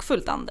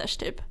smakfullt, Anders,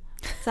 typ.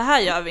 Så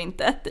här gör vi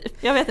inte,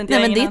 typ. Jag vet inte.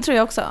 Nej, men det tror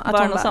jag också. Att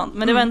bara något sånt.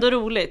 Men det var ändå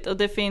roligt. Och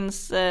det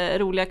finns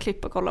roliga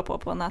klipp att kolla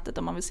på nätet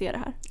om man vill se det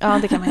här. Ja,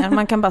 det kan man göra.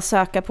 Man kan bara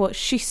söka på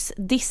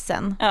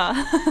kyssdissen. Ja.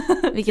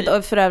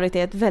 Vilket för övrigt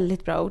är ett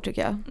väldigt bra ord,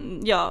 tycker jag.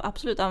 Ja,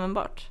 absolut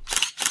användbart.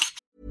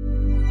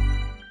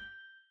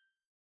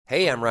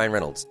 Hey, I'm Ryan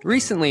Reynolds.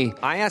 Recently,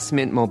 I asked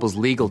Mint Mobile's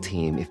legal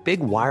team if big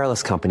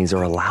wireless companies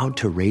are allowed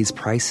to raise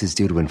prices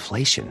due to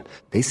inflation.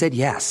 They said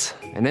yes.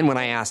 And then when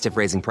I asked if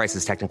raising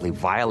prices technically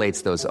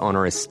violates those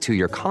onerous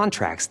 2-year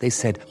contracts, they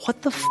said,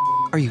 what the f***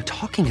 are you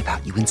talking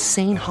about, you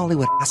insane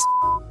Hollywood ass?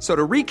 So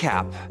to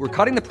recap, we're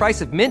cutting the price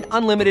of Mint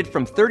Unlimited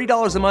from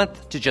 $30 a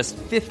month to just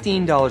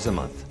 $15 a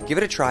month. Give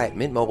it a try at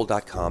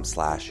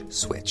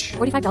mintmobile.com/switch.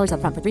 $45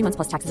 up front for 3 months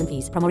plus taxes and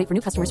fees. Promo rate for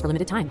new customers for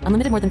limited time.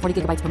 Unlimited more than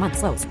 40 gigabytes per month.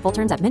 Slows full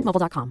terms at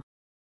mintmobile.com.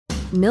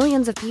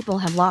 Millions of people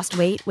have lost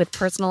weight with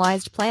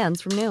personalized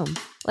plans from Noom.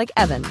 Like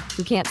Evan,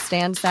 who can't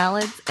stand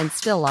salads and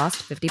still lost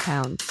 50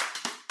 pounds.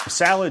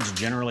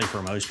 Salads generally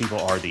for most people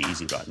are the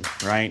easy button,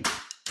 right?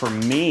 For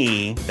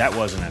me, that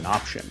wasn't an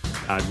option.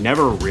 I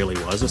never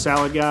really was a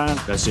salad guy.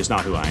 That's just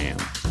not who I am.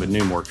 But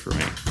Noom worked for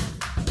me.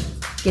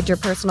 Get your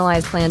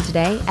personalized plan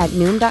today at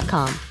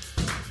Noom.com.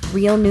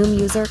 Real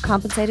Noom user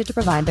compensated to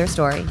provide their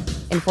story.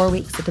 In 4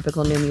 weeks, the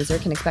typical Noom user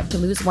can expect to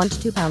lose 1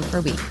 to 2 pounds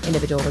per week.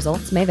 Individual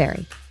results may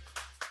vary.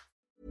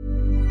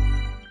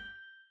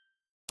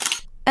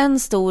 En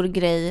stor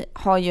grej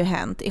har ju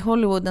hänt i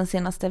Hollywood den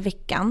senaste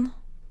veckan.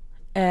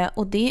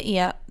 Och det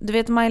är, du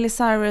vet, Miley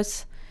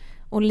Cyrus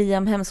och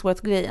Liam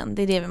Hemsworth-grejen.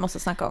 Det är det vi måste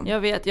snacka om. Jag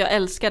vet, jag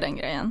älskar den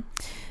grejen.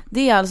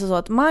 Det är alltså så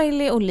att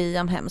Miley och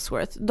Liam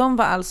Hemsworth, de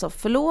var alltså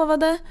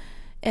förlovade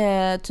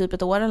typ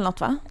ett år eller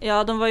något, va?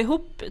 Ja, de var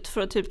ihop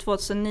för typ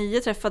 2009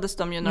 träffades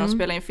de ju när de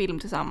spelade en film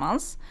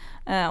tillsammans.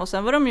 Och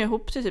sen var de ju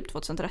ihop till typ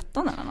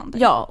 2013 eller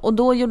någonting. Ja, och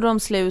då gjorde de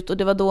slut och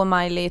det var då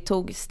Miley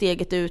tog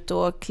steget ut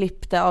och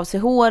klippte av sig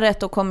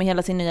håret och kom med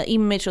hela sin nya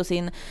image och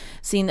sin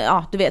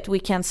ja, du vet, We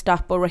Can't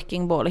Stop och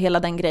Wrecking Ball och hela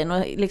den grejen,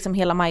 och liksom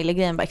hela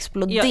Miley-grejen bara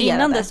exploderade. Ja,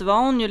 innan dess var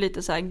hon ju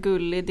lite så här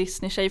gullig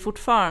Disney-tjej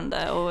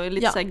fortfarre och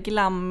lite så här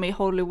glammig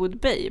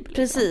Hollywood-babe. Liksom.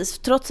 Precis,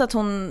 trots att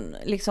hon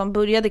liksom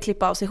började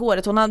klippa av sig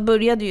håret. Hon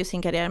började ju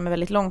sin karriär med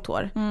väldigt långt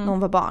hår när hon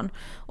var barn.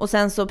 Och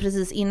sen så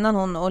precis innan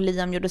hon och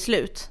Liam gjorde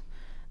slut,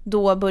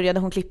 då började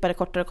hon klippa det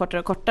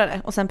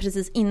kortare. Och sen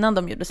precis innan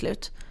de gjorde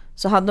slut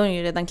så hade hon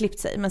ju redan klippt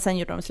sig, men sen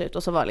gjorde de slut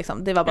och så var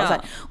liksom, det var bara så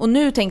här. Och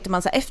nu tänkte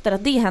man så här, efter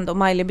att det hände och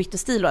Miley bytte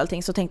stil och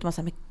allting, så tänkte man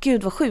så här, men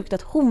gud vad sjukt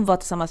att hon var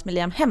tillsammans med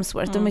Liam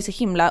Hemsworth. De är så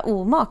himla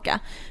omaka.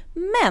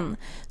 Men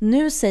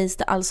nu sägs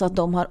det alltså att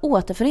de har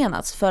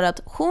återförenats för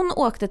att hon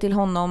åkte till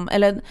honom,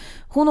 eller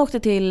hon åkte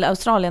till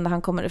Australien där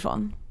han kommer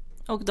ifrån.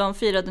 Och de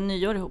firade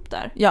nyår ihop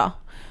där. Ja.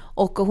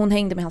 Och hon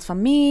hängde med hans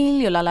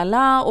familj och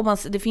lalala. Och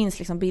det finns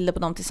liksom bilder på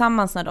dem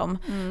tillsammans när de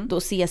då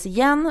ses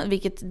igen.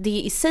 Vilket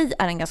det i sig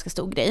är en ganska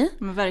stor grej.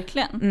 Men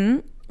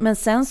verkligen. Men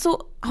sen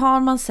så har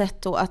man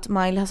sett då att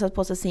Miley har satt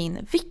på sig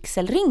sin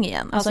vigselring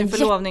igen. Alltså en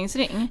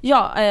förlovningsring?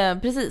 Ja,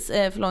 precis.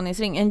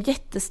 Förlovningsring. En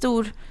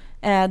jättestor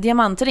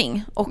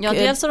diamantring. Och, ja,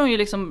 dels har hon ju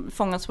liksom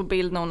fångats på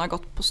bild när hon har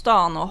gått på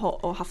stan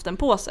och haft den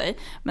på sig.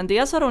 Men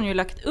dels har hon ju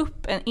lagt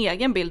upp en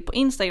egen bild på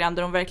Instagram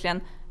där hon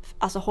verkligen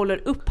alltså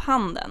håller upp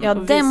handen. Ja,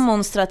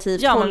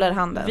 demonstrativt håller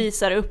handen.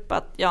 Visar upp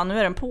att ja, nu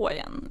är den på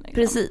igen. Liksom.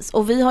 Precis,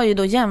 och vi har ju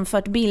då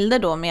jämfört bilder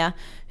då med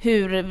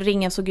hur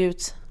ringen såg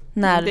ut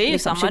när det är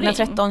liksom,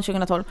 2013,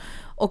 2012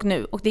 och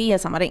nu. Och det är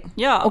samma ring.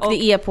 Ja, och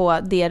det är på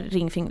det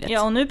ringfingret.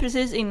 Ja, och nu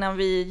precis innan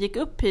vi gick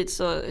upp hit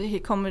så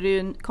kom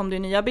det ju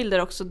nya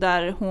bilder också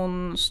där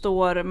hon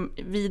står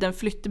vid en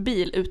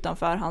flyttbil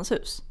utanför hans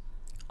hus.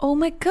 Oh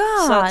my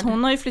god. Så att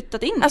hon har ju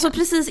flyttat in. Alltså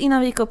precis innan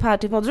vi gick upp här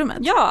till badrummet.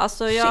 Ja,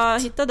 alltså jag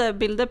hittade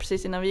bilder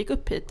precis innan vi gick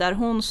upp hit där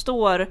hon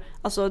står,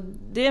 alltså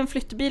det är en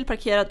flyttbil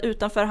parkerad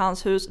utanför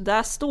hans hus.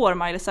 Där står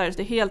Miley Cyrus,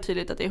 det är helt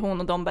tydligt att det är hon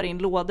och de bär in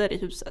lådor i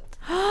huset.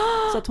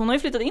 Så att hon har ju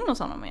flyttat in hos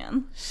honom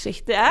igen.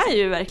 Shit. Det är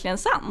ju verkligen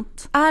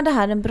sant. Är det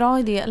här en bra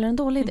idé eller en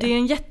dålig idé? Det är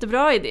en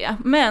jättebra idé,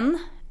 men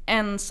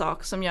en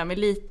sak som gör mig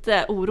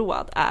lite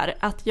oroad är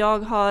att jag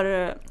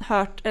har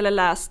hört eller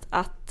läst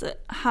att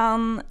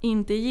han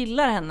inte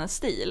gillar hennes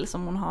stil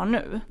som hon har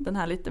nu. Den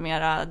här lite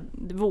mera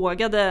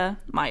vågade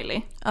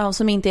Miley. Ja,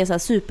 som inte är så här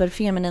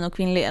superfeminin och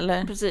kvinnlig,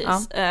 eller?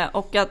 Precis, ja.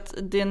 Och att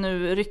det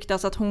nu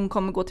ryktas att hon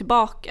kommer gå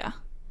tillbaka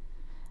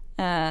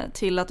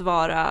till att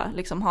vara,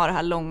 liksom, ha det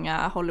här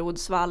långa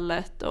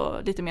Hollywood-svallet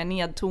och lite mer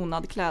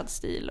nedtonad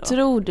klädstil.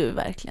 Tror du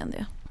verkligen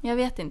det? Jag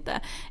vet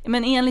inte.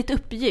 Men enligt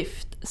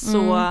uppgift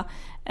så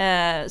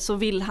så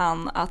vill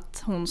han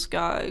att hon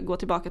ska gå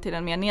tillbaka till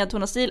en mer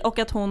nedtonad stil, och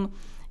att hon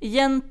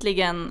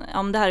egentligen,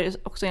 det här är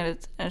också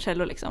enligt en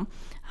källa liksom,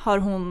 har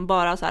hon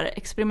bara så här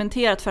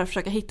experimenterat för att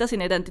försöka hitta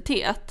sin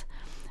identitet.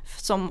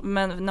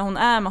 Men när hon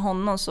är med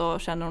honom så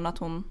känner hon att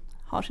hon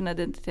har sin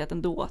identitet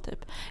ändå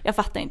typ. Jag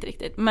fattar inte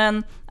riktigt.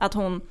 Men att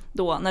hon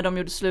då, när de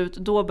gjorde slut,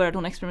 då började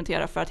hon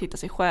experimentera för att hitta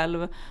sig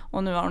själv.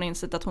 Och nu har hon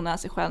insett att hon är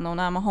sig själv när hon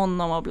är med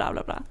honom och bla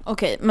bla bla.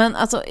 Okej, men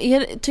alltså,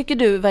 tycker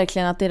du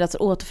verkligen att deras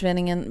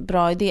återförening är en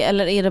bra idé?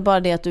 Eller är det bara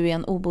det att du är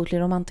en obotlig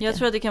romantiker? Jag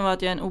tror att det kan vara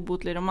att jag är en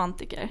obotlig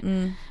romantiker.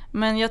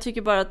 Men jag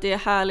tycker bara att det är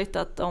härligt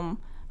att de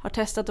har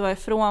testat att vara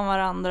ifrån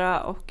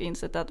varandra och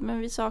insett att men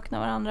vi saknar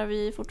varandra,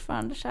 vi är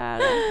fortfarande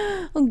kära.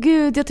 Åh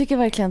gud, jag tycker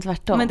verkligen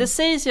tvärtom. Men det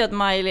sägs ju att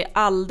Miley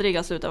aldrig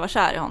har slutat vara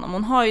kär i honom.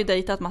 Hon har ju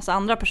dejtat massa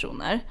andra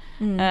personer.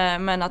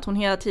 Men att hon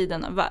hela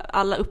tiden,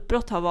 alla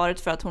uppbrott har varit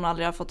för att hon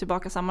aldrig har fått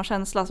tillbaka samma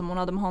känsla som hon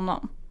hade med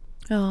honom.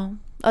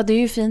 Ja, det är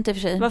ju fint i och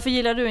för sig. Varför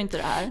gillar du inte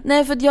det här?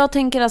 Nej, för att jag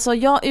tänker alltså,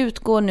 jag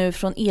utgår nu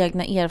från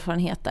egna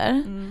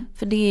erfarenheter.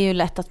 För det är ju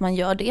lätt att man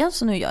gör det,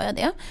 så nu gör jag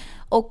det.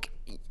 Och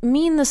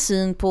min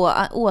syn på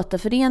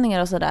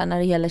återföreningar och sådär när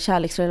det gäller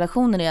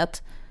kärleksrelationer är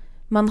att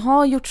man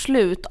har gjort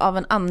slut av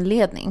en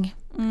anledning.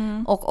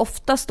 Och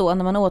oftast då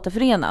när man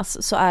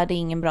återförenas så är det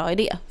ingen bra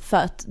idé. För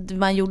att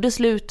man gjorde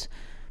slut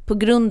på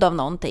grund av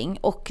någonting.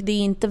 Och det är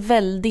inte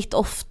väldigt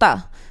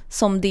ofta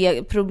som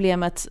det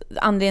problemet,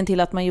 anledningen till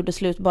att man gjorde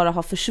slut, bara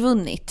har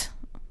försvunnit.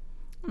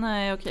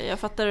 Nej, okej, jag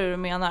fattar hur du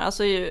menar.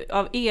 Alltså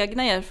av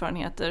egna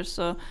erfarenheter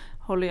så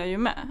håller jag ju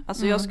med.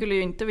 Alltså jag skulle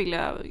ju inte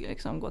vilja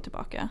liksom gå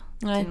tillbaka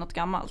till något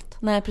gammalt.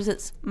 Nej,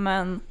 precis.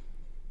 Men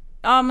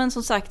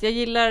som sagt, jag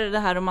gillar det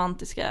här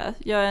romantiska.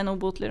 Jag är en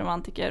obotlig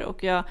romantiker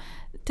och jag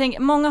tänker,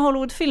 många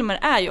Hollywoodfilmer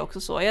är ju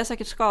också så. Jag är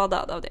säkert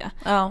skadad av det.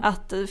 Ja.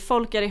 Att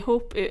folk är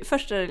ihop,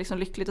 först är det liksom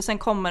lyckligt och sen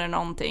kommer det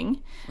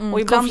någonting. Och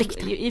ibland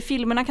i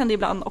filmerna kan det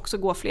ibland också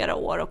gå flera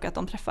år och att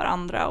de träffar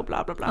andra och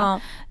bla bla bla.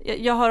 Ja.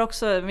 Jag har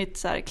också mitt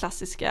så här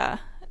klassiska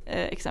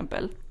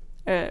exempel,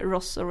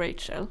 Ross och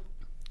Rachel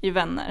i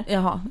Vänner.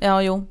 Jaha,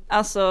 ja, jo.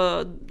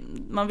 Alltså,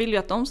 man vill ju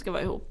att de ska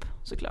vara ihop,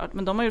 såklart.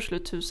 Men de har ju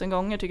slut 1000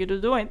 gånger. Tycker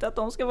du då inte att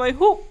de ska vara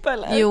ihop,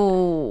 eller?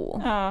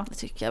 Jo, det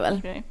tycker jag väl.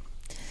 Okay.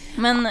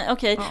 Men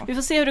okej, vi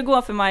får se hur det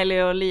går för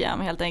Miley och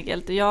Liam helt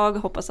enkelt. Jag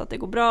hoppas att det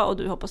går bra och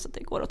du hoppas att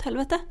det går åt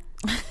helvete.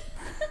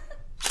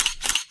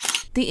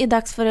 Det är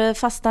dags för det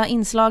fasta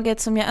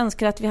inslaget som jag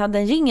önskar att vi hade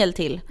en jingle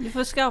till. Du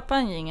får skapa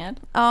en jingle.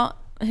 Ja,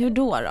 hur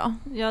då?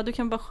 Ja, du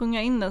kan bara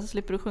sjunga in den så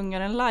slipper du sjunga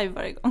den live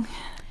varje gång.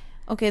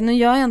 Okej, nu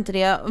gör jag inte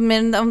det.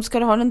 Men om ska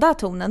du ha den där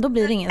tonen, då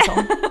blir det ingen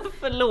sån.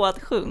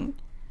 Förlåt, sjung.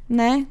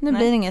 Nej, nu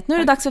blir det inget. Nu är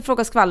det dags för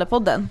Fråga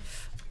Skvallerpodden.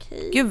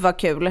 Okej. Gud vad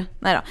kul.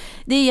 Nej då.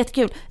 Det är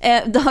jättekul.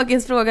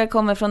 Dagens fråga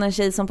kommer från en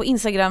tjej som på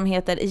Instagram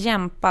heter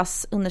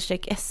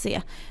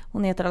jämpas_se.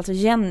 Hon heter alltså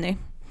Jenny.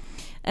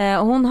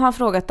 Och hon har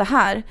frågat det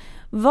här.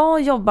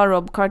 Vad jobbar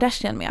Rob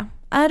Kardashian med?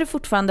 Är det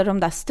fortfarande de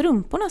där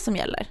strumporna som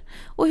gäller?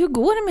 Och hur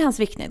går det med hans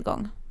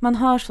viktnedgång? Man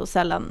hör så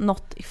sällan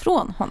något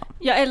ifrån honom.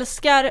 Jag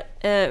älskar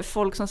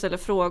folk som ställer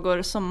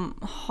frågor som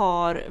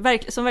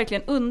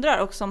verkligen undrar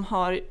och som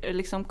har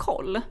liksom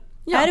koll.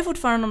 Ja. Är det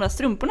fortfarande de där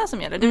strumporna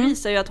som gäller? Det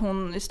visar ju att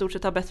hon i stort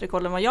sett har bättre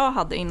koll än vad jag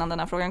hade innan den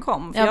här frågan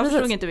kom. För jag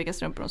förstod inte vilka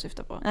strumpor hon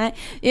syftar på. Nej,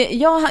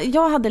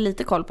 jag hade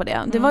lite koll på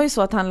det. Det var ju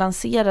så att han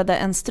lanserade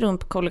en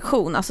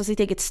strumpkollektion, alltså sitt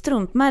eget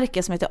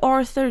strumpmärke som heter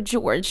Arthur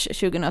George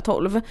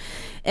 2012.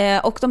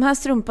 Och de här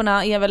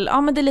strumporna är väl,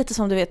 men det är lite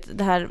som du vet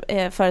det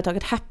här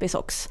företaget Happy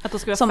Socks. Att de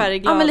ska vara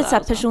färgglada. Ja, men lite så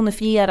här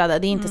personifierade.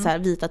 Det är inte så här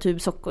vita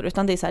tubsockor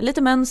utan det är så här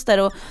lite mönster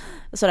och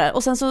sådär.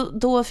 Och sen så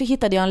då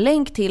hittade jag en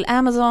länk till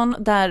Amazon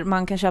där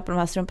man kan köpa de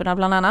här strumporna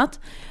bland annat.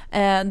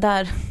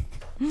 Där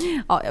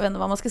jag vet inte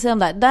vad man ska säga om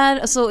det här.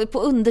 Där så på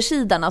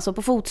undersidan, alltså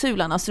på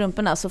fotsulan av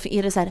strumporna, så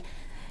är det så här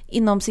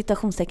inom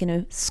citationstecken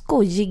nu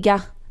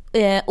skojiga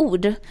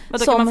ord. Men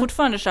då kan man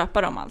fortfarande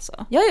köpa dem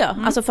alltså? Ja.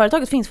 Alltså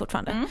företaget finns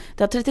fortfarande.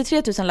 Det har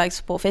 33 000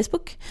 likes på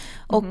Facebook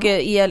och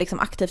är liksom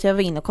aktivt. Jag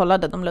var inne och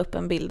kollade, de la upp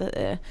en bild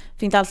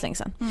för inte alls länge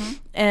sedan.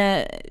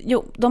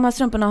 De här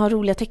strumporna har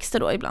roliga texter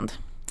då ibland.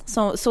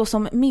 Så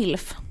som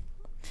MILF,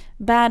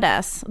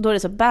 badass, då är det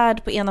så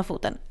bad på ena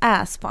foten,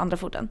 ass på andra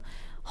foten,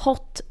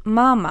 hot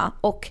mama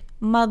och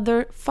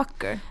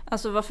motherfucker.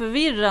 Alltså vad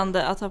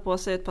förvirrande att ha på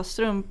sig ett par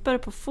strumpor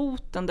på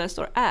foten där det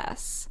står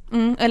ass.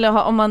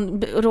 Eller om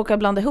man råkar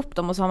blanda ihop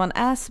dem och så har man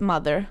ass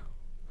mother.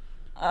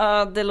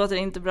 Det låter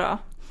inte bra.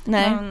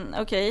 Nej.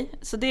 Okej,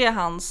 så det är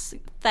hans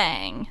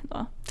thing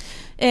då.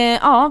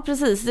 Ja,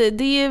 precis.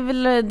 Det är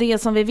väl det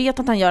som vi vet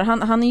att han gör.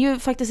 Han är ju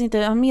faktiskt inte,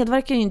 han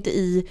medverkar ju inte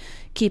i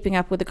Keeping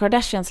Up with the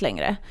Kardashians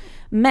längre.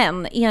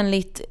 Men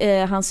enligt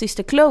hans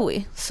syster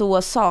Chloe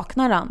så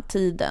saknar han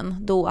tiden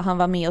då han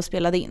var med och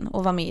spelade in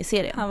och var med i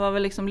serien. Han var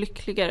väl liksom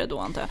lyckligare då,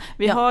 antar jag.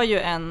 Vi har ju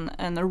en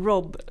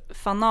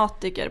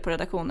Rob-fanatiker på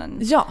redaktionen.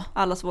 Ja.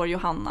 Allas vår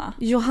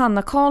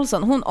Johanna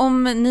Karlsson. Hon,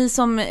 om ni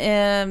som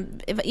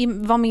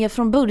var med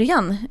från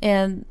början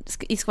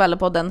i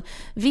Skvallerpodden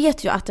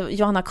vet ju att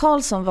Johanna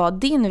Karlsson som var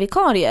din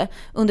vikarie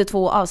under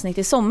 2 avsnitt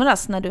i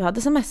somras när du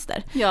hade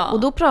semester. Ja. Och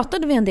då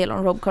pratade vi en del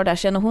om Rob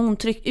Kardashian och hon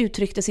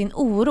uttryckte sin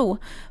oro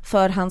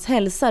för hans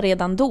hälsa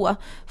redan då.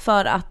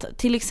 För att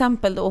till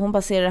exempel, och hon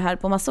baserar det här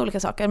på massa olika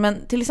saker,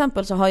 men till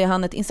exempel så har ju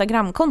han ett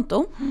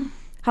Instagramkonto.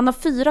 Han har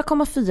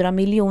 4,4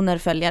 miljoner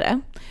följare.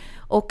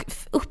 Och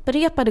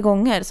upprepade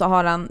gånger så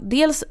har han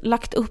dels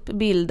lagt upp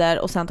bilder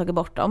och sen tagit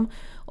bort dem.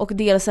 Och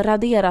dels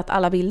raderat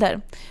alla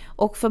bilder.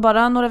 Och för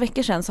bara några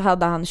veckor sedan så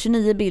hade han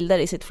 29 bilder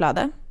i sitt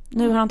flöde.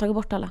 Nu har han tagit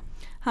bort alla.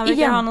 Han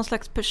verkar ha någon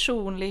slags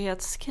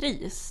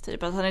personlighetskris.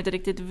 Typ att han inte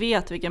riktigt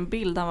vet vilken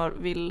bild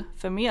han vill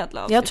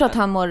förmedla. Jag tror att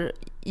han mår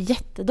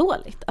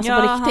jättedåligt. Alltså ja,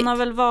 på riktigt. Han har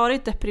väl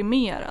varit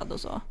deprimerad och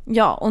så.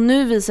 Ja, och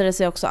nu visar det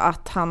sig också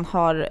att han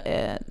har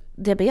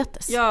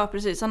diabetes. Ja,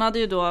 precis. Han hade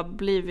ju då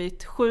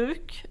blivit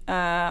sjuk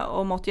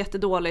och mått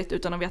jättedåligt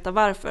utan att veta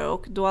varför.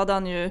 Och då hade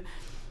han ju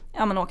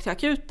åkt till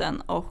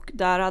akuten och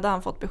där hade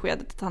han fått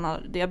beskedet att han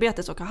har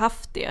diabetes och har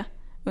haft det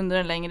under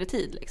en längre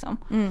tid liksom.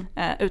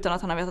 Utan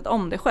att han har vetat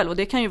om det själv. Och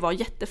det kan ju vara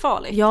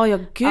jättefarligt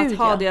att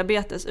ha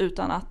diabetes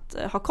utan att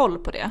ha koll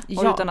på det.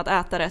 Och utan att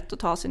äta rätt och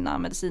ta sina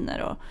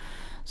mediciner.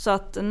 Så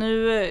att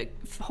nu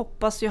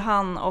hoppas ju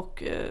han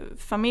och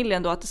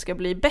familjen då att det ska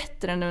bli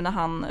bättre nu när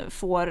han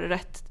får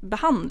rätt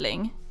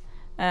behandling.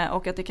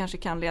 Och att det kanske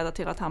kan leda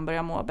till att han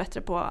börjar må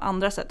bättre på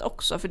andra sätt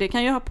också. För det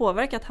kan ju ha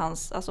påverkat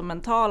hans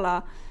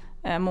mentala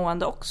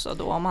mående också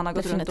då, om han har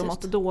gått runt och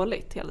mått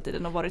dåligt hela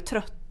tiden och varit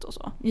trött och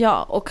så.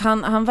 Ja, och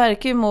han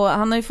verkar ju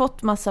han har ju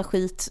fått massa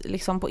skit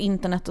liksom på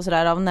internet och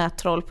sådär av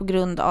nättroll på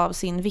grund av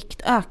sin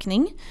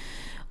viktökning.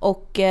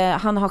 Och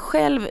han har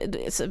själv,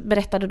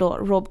 berättade då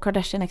Rob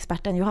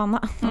Kardashian-experten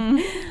Johanna,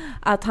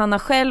 att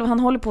han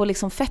håller på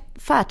liksom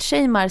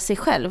fatshamear sig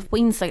själv på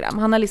Instagram.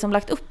 Han har liksom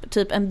lagt upp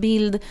typ en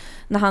bild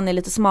när han är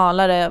lite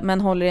smalare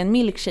men håller i en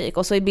milkshake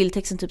och så är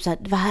bildtexten typ så här: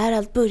 det var här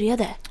allt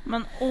började.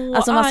 Men,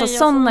 alltså massa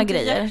sådana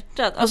grejer.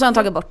 Och så har han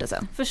tagit bort det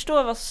sen.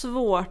 Förstå vad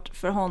svårt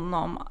för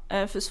honom,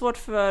 för svårt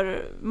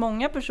för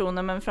många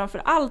personer, men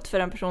framför allt för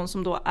en person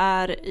som då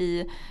är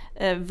i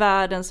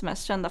världens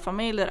mest kända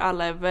familj där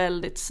alla är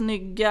väldigt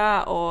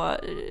snygga och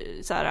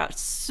så här,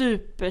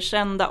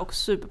 superkända och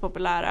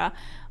superpopulära,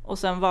 och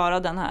sen vara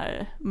den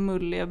här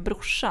mulliga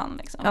brorsan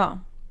liksom.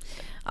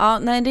 Ja,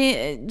 nej,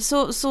 det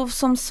så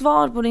som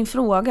svar på din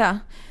fråga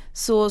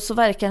så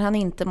verkar han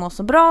inte må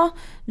så bra.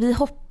 Vi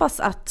hoppas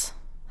att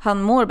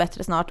han mår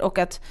bättre snart och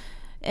att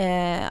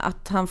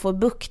han får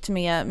bukt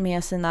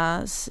med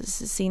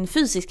sin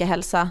fysiska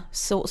hälsa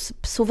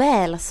så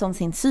väl som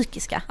sin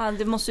psykiska. Ja,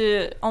 det måste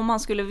ju, om man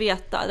skulle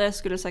veta, det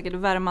skulle säkert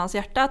värma hans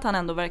hjärta att han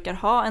ändå verkar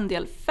ha en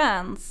del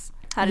fans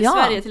här i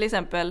Sverige, till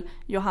exempel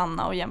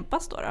Johanna och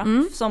Jempas då,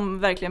 som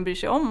verkligen bryr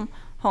sig om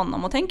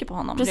honom och tänker på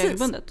honom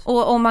regelbundet.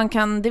 Och om man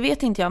kan, det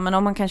vet inte jag, men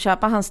om man kan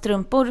köpa hans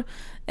strumpor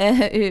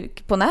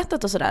på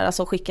nätet och sådär,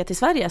 alltså skicka till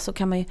Sverige, så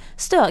kan man ju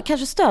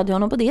kanske stödja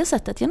honom på det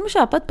sättet genom att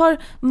köpa ett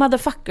par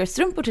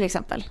motherfucker-strumpor till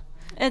exempel.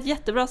 Ett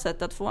jättebra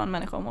sätt att få en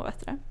människa att må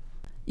bättre.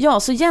 Ja,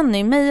 så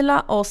Jenny,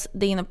 mejla oss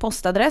din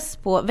postadress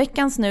på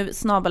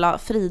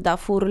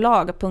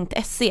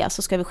veckansnu@fridaforlag.se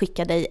så ska vi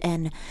skicka dig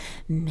en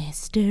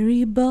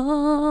mystery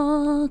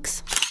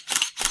box.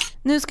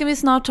 Nu ska vi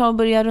snart ta och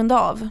börja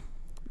runda av.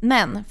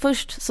 Men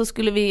först så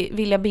skulle vi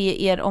vilja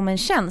be er om en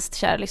tjänst,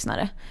 kära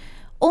lyssnare.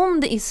 Om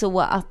det är så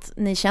att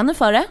ni känner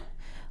för det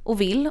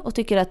och vill och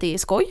tycker att det är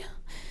skoj,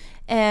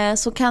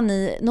 så kan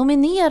ni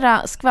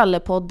nominera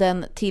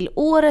Skvallerpodden till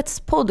årets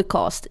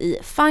podcast i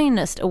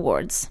Finest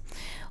Awards.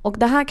 Och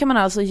det här kan man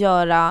alltså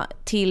göra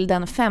till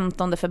den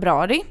 15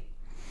 februari.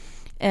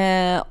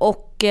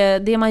 Och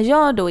det man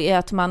gör då är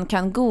att man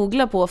kan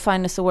googla på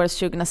Finest Awards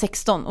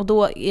 2016 och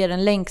då är det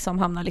en länk som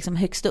hamnar liksom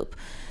högst upp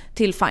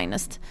till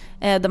Finest,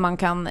 där man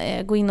kan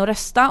gå in och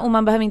rösta, och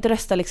man behöver inte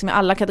rösta liksom i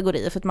alla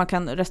kategorier, för att man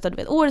kan rösta,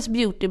 årets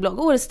beautyblogg,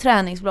 årets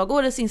träningsblogg,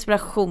 årets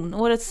inspiration,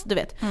 årets,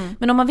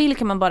 men om man vill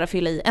kan man bara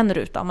fylla i en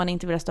ruta om man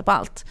inte vill rösta på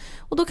allt,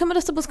 och då kan man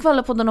rösta på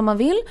Skvallerpodden om man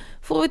vill.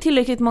 Får vi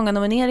tillräckligt många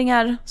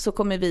nomineringar så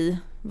kommer vi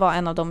vara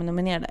en av de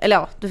nominerade, eller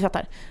ja, du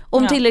fattar,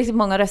 om tillräckligt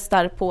många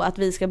röstar på att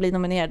vi ska bli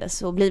nominerade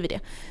så blir vi det.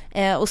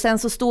 Och sen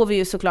så står vi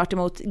ju såklart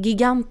emot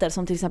giganter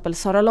som till exempel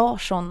Sara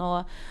Larsson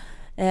och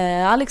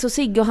Alex och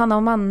Sigge och Hanna och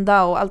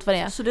Amanda och allt vad det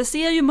är. Så det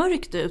ser ju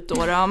mörkt ut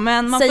då,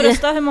 men man får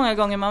rösta hur många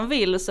gånger man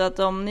vill, så att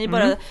om ni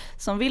bara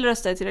som vill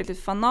rösta är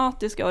tillräckligt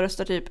fanatiska och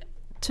röstar typ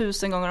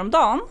 1000 gånger om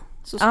dagen,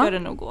 så ska det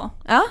nog gå.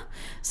 Ja,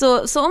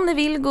 så om ni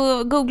vill,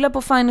 googla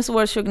på Finest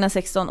Awards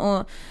 2016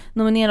 och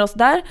nominera oss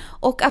där.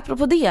 Och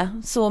apropå det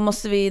så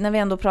måste vi, när vi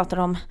ändå pratar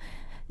om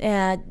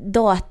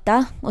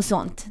data och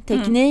sånt,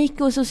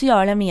 teknik och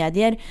sociala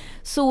medier,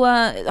 så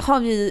har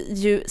vi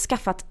ju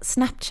skaffat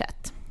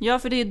Snapchat. Ja,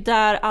 för det är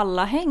där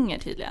alla hänger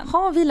tydligen.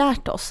 Har vi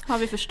lärt oss. Har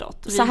vi förstått.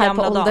 Vi så här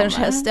på ålderns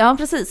höst. Ja,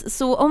 precis.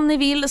 Så om ni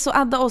vill så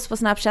adda oss på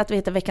Snapchat, vi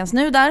heter Veckans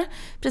Nu där.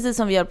 Precis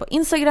som vi gör på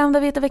Instagram där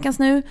vi heter Veckans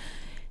Nu.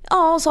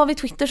 Ja, och så har vi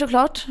Twitter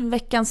såklart,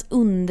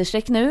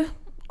 Veckans_nu.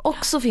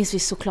 Och så finns vi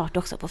såklart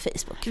också på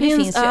Facebook. Vi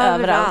finns ju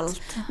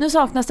överallt. Nu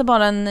saknas det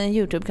bara en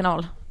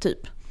YouTube-kanal,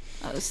 typ.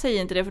 Säg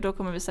inte det, för då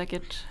kommer vi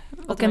säkert...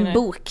 Och en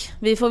bok.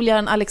 Vi får väl göra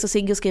en Alex och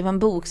Sigge och skriva en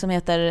bok som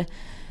heter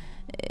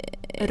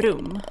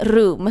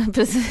Rum,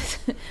 precis.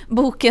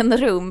 Boken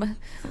Rum.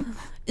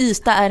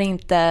 Ystad är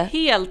inte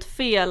helt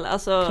fel,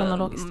 alltså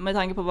kronologiskt. med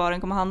tanke på vad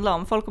den kommer handla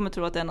om. Folk kommer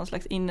tro att det är någon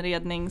slags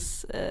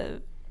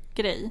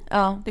inredningsgrej.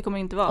 Ja. Det kommer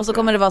inte vara. Och så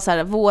kommer det vara så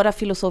här, våra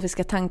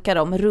filosofiska tankar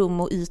om rum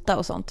och yta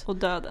och sånt.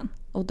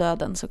 Och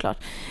döden såklart.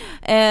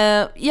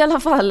 I alla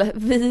fall,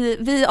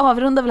 vi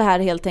avrundar väl här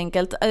helt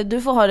enkelt.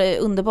 Du får ha det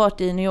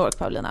underbart i New York,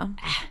 Paulina.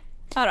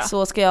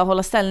 Så ska jag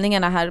hålla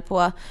ställningarna här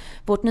på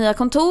vårt nya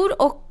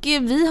kontor. Och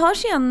vi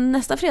hörs igen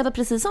nästa fredag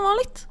precis som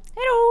vanligt.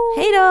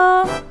 Hej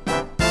då!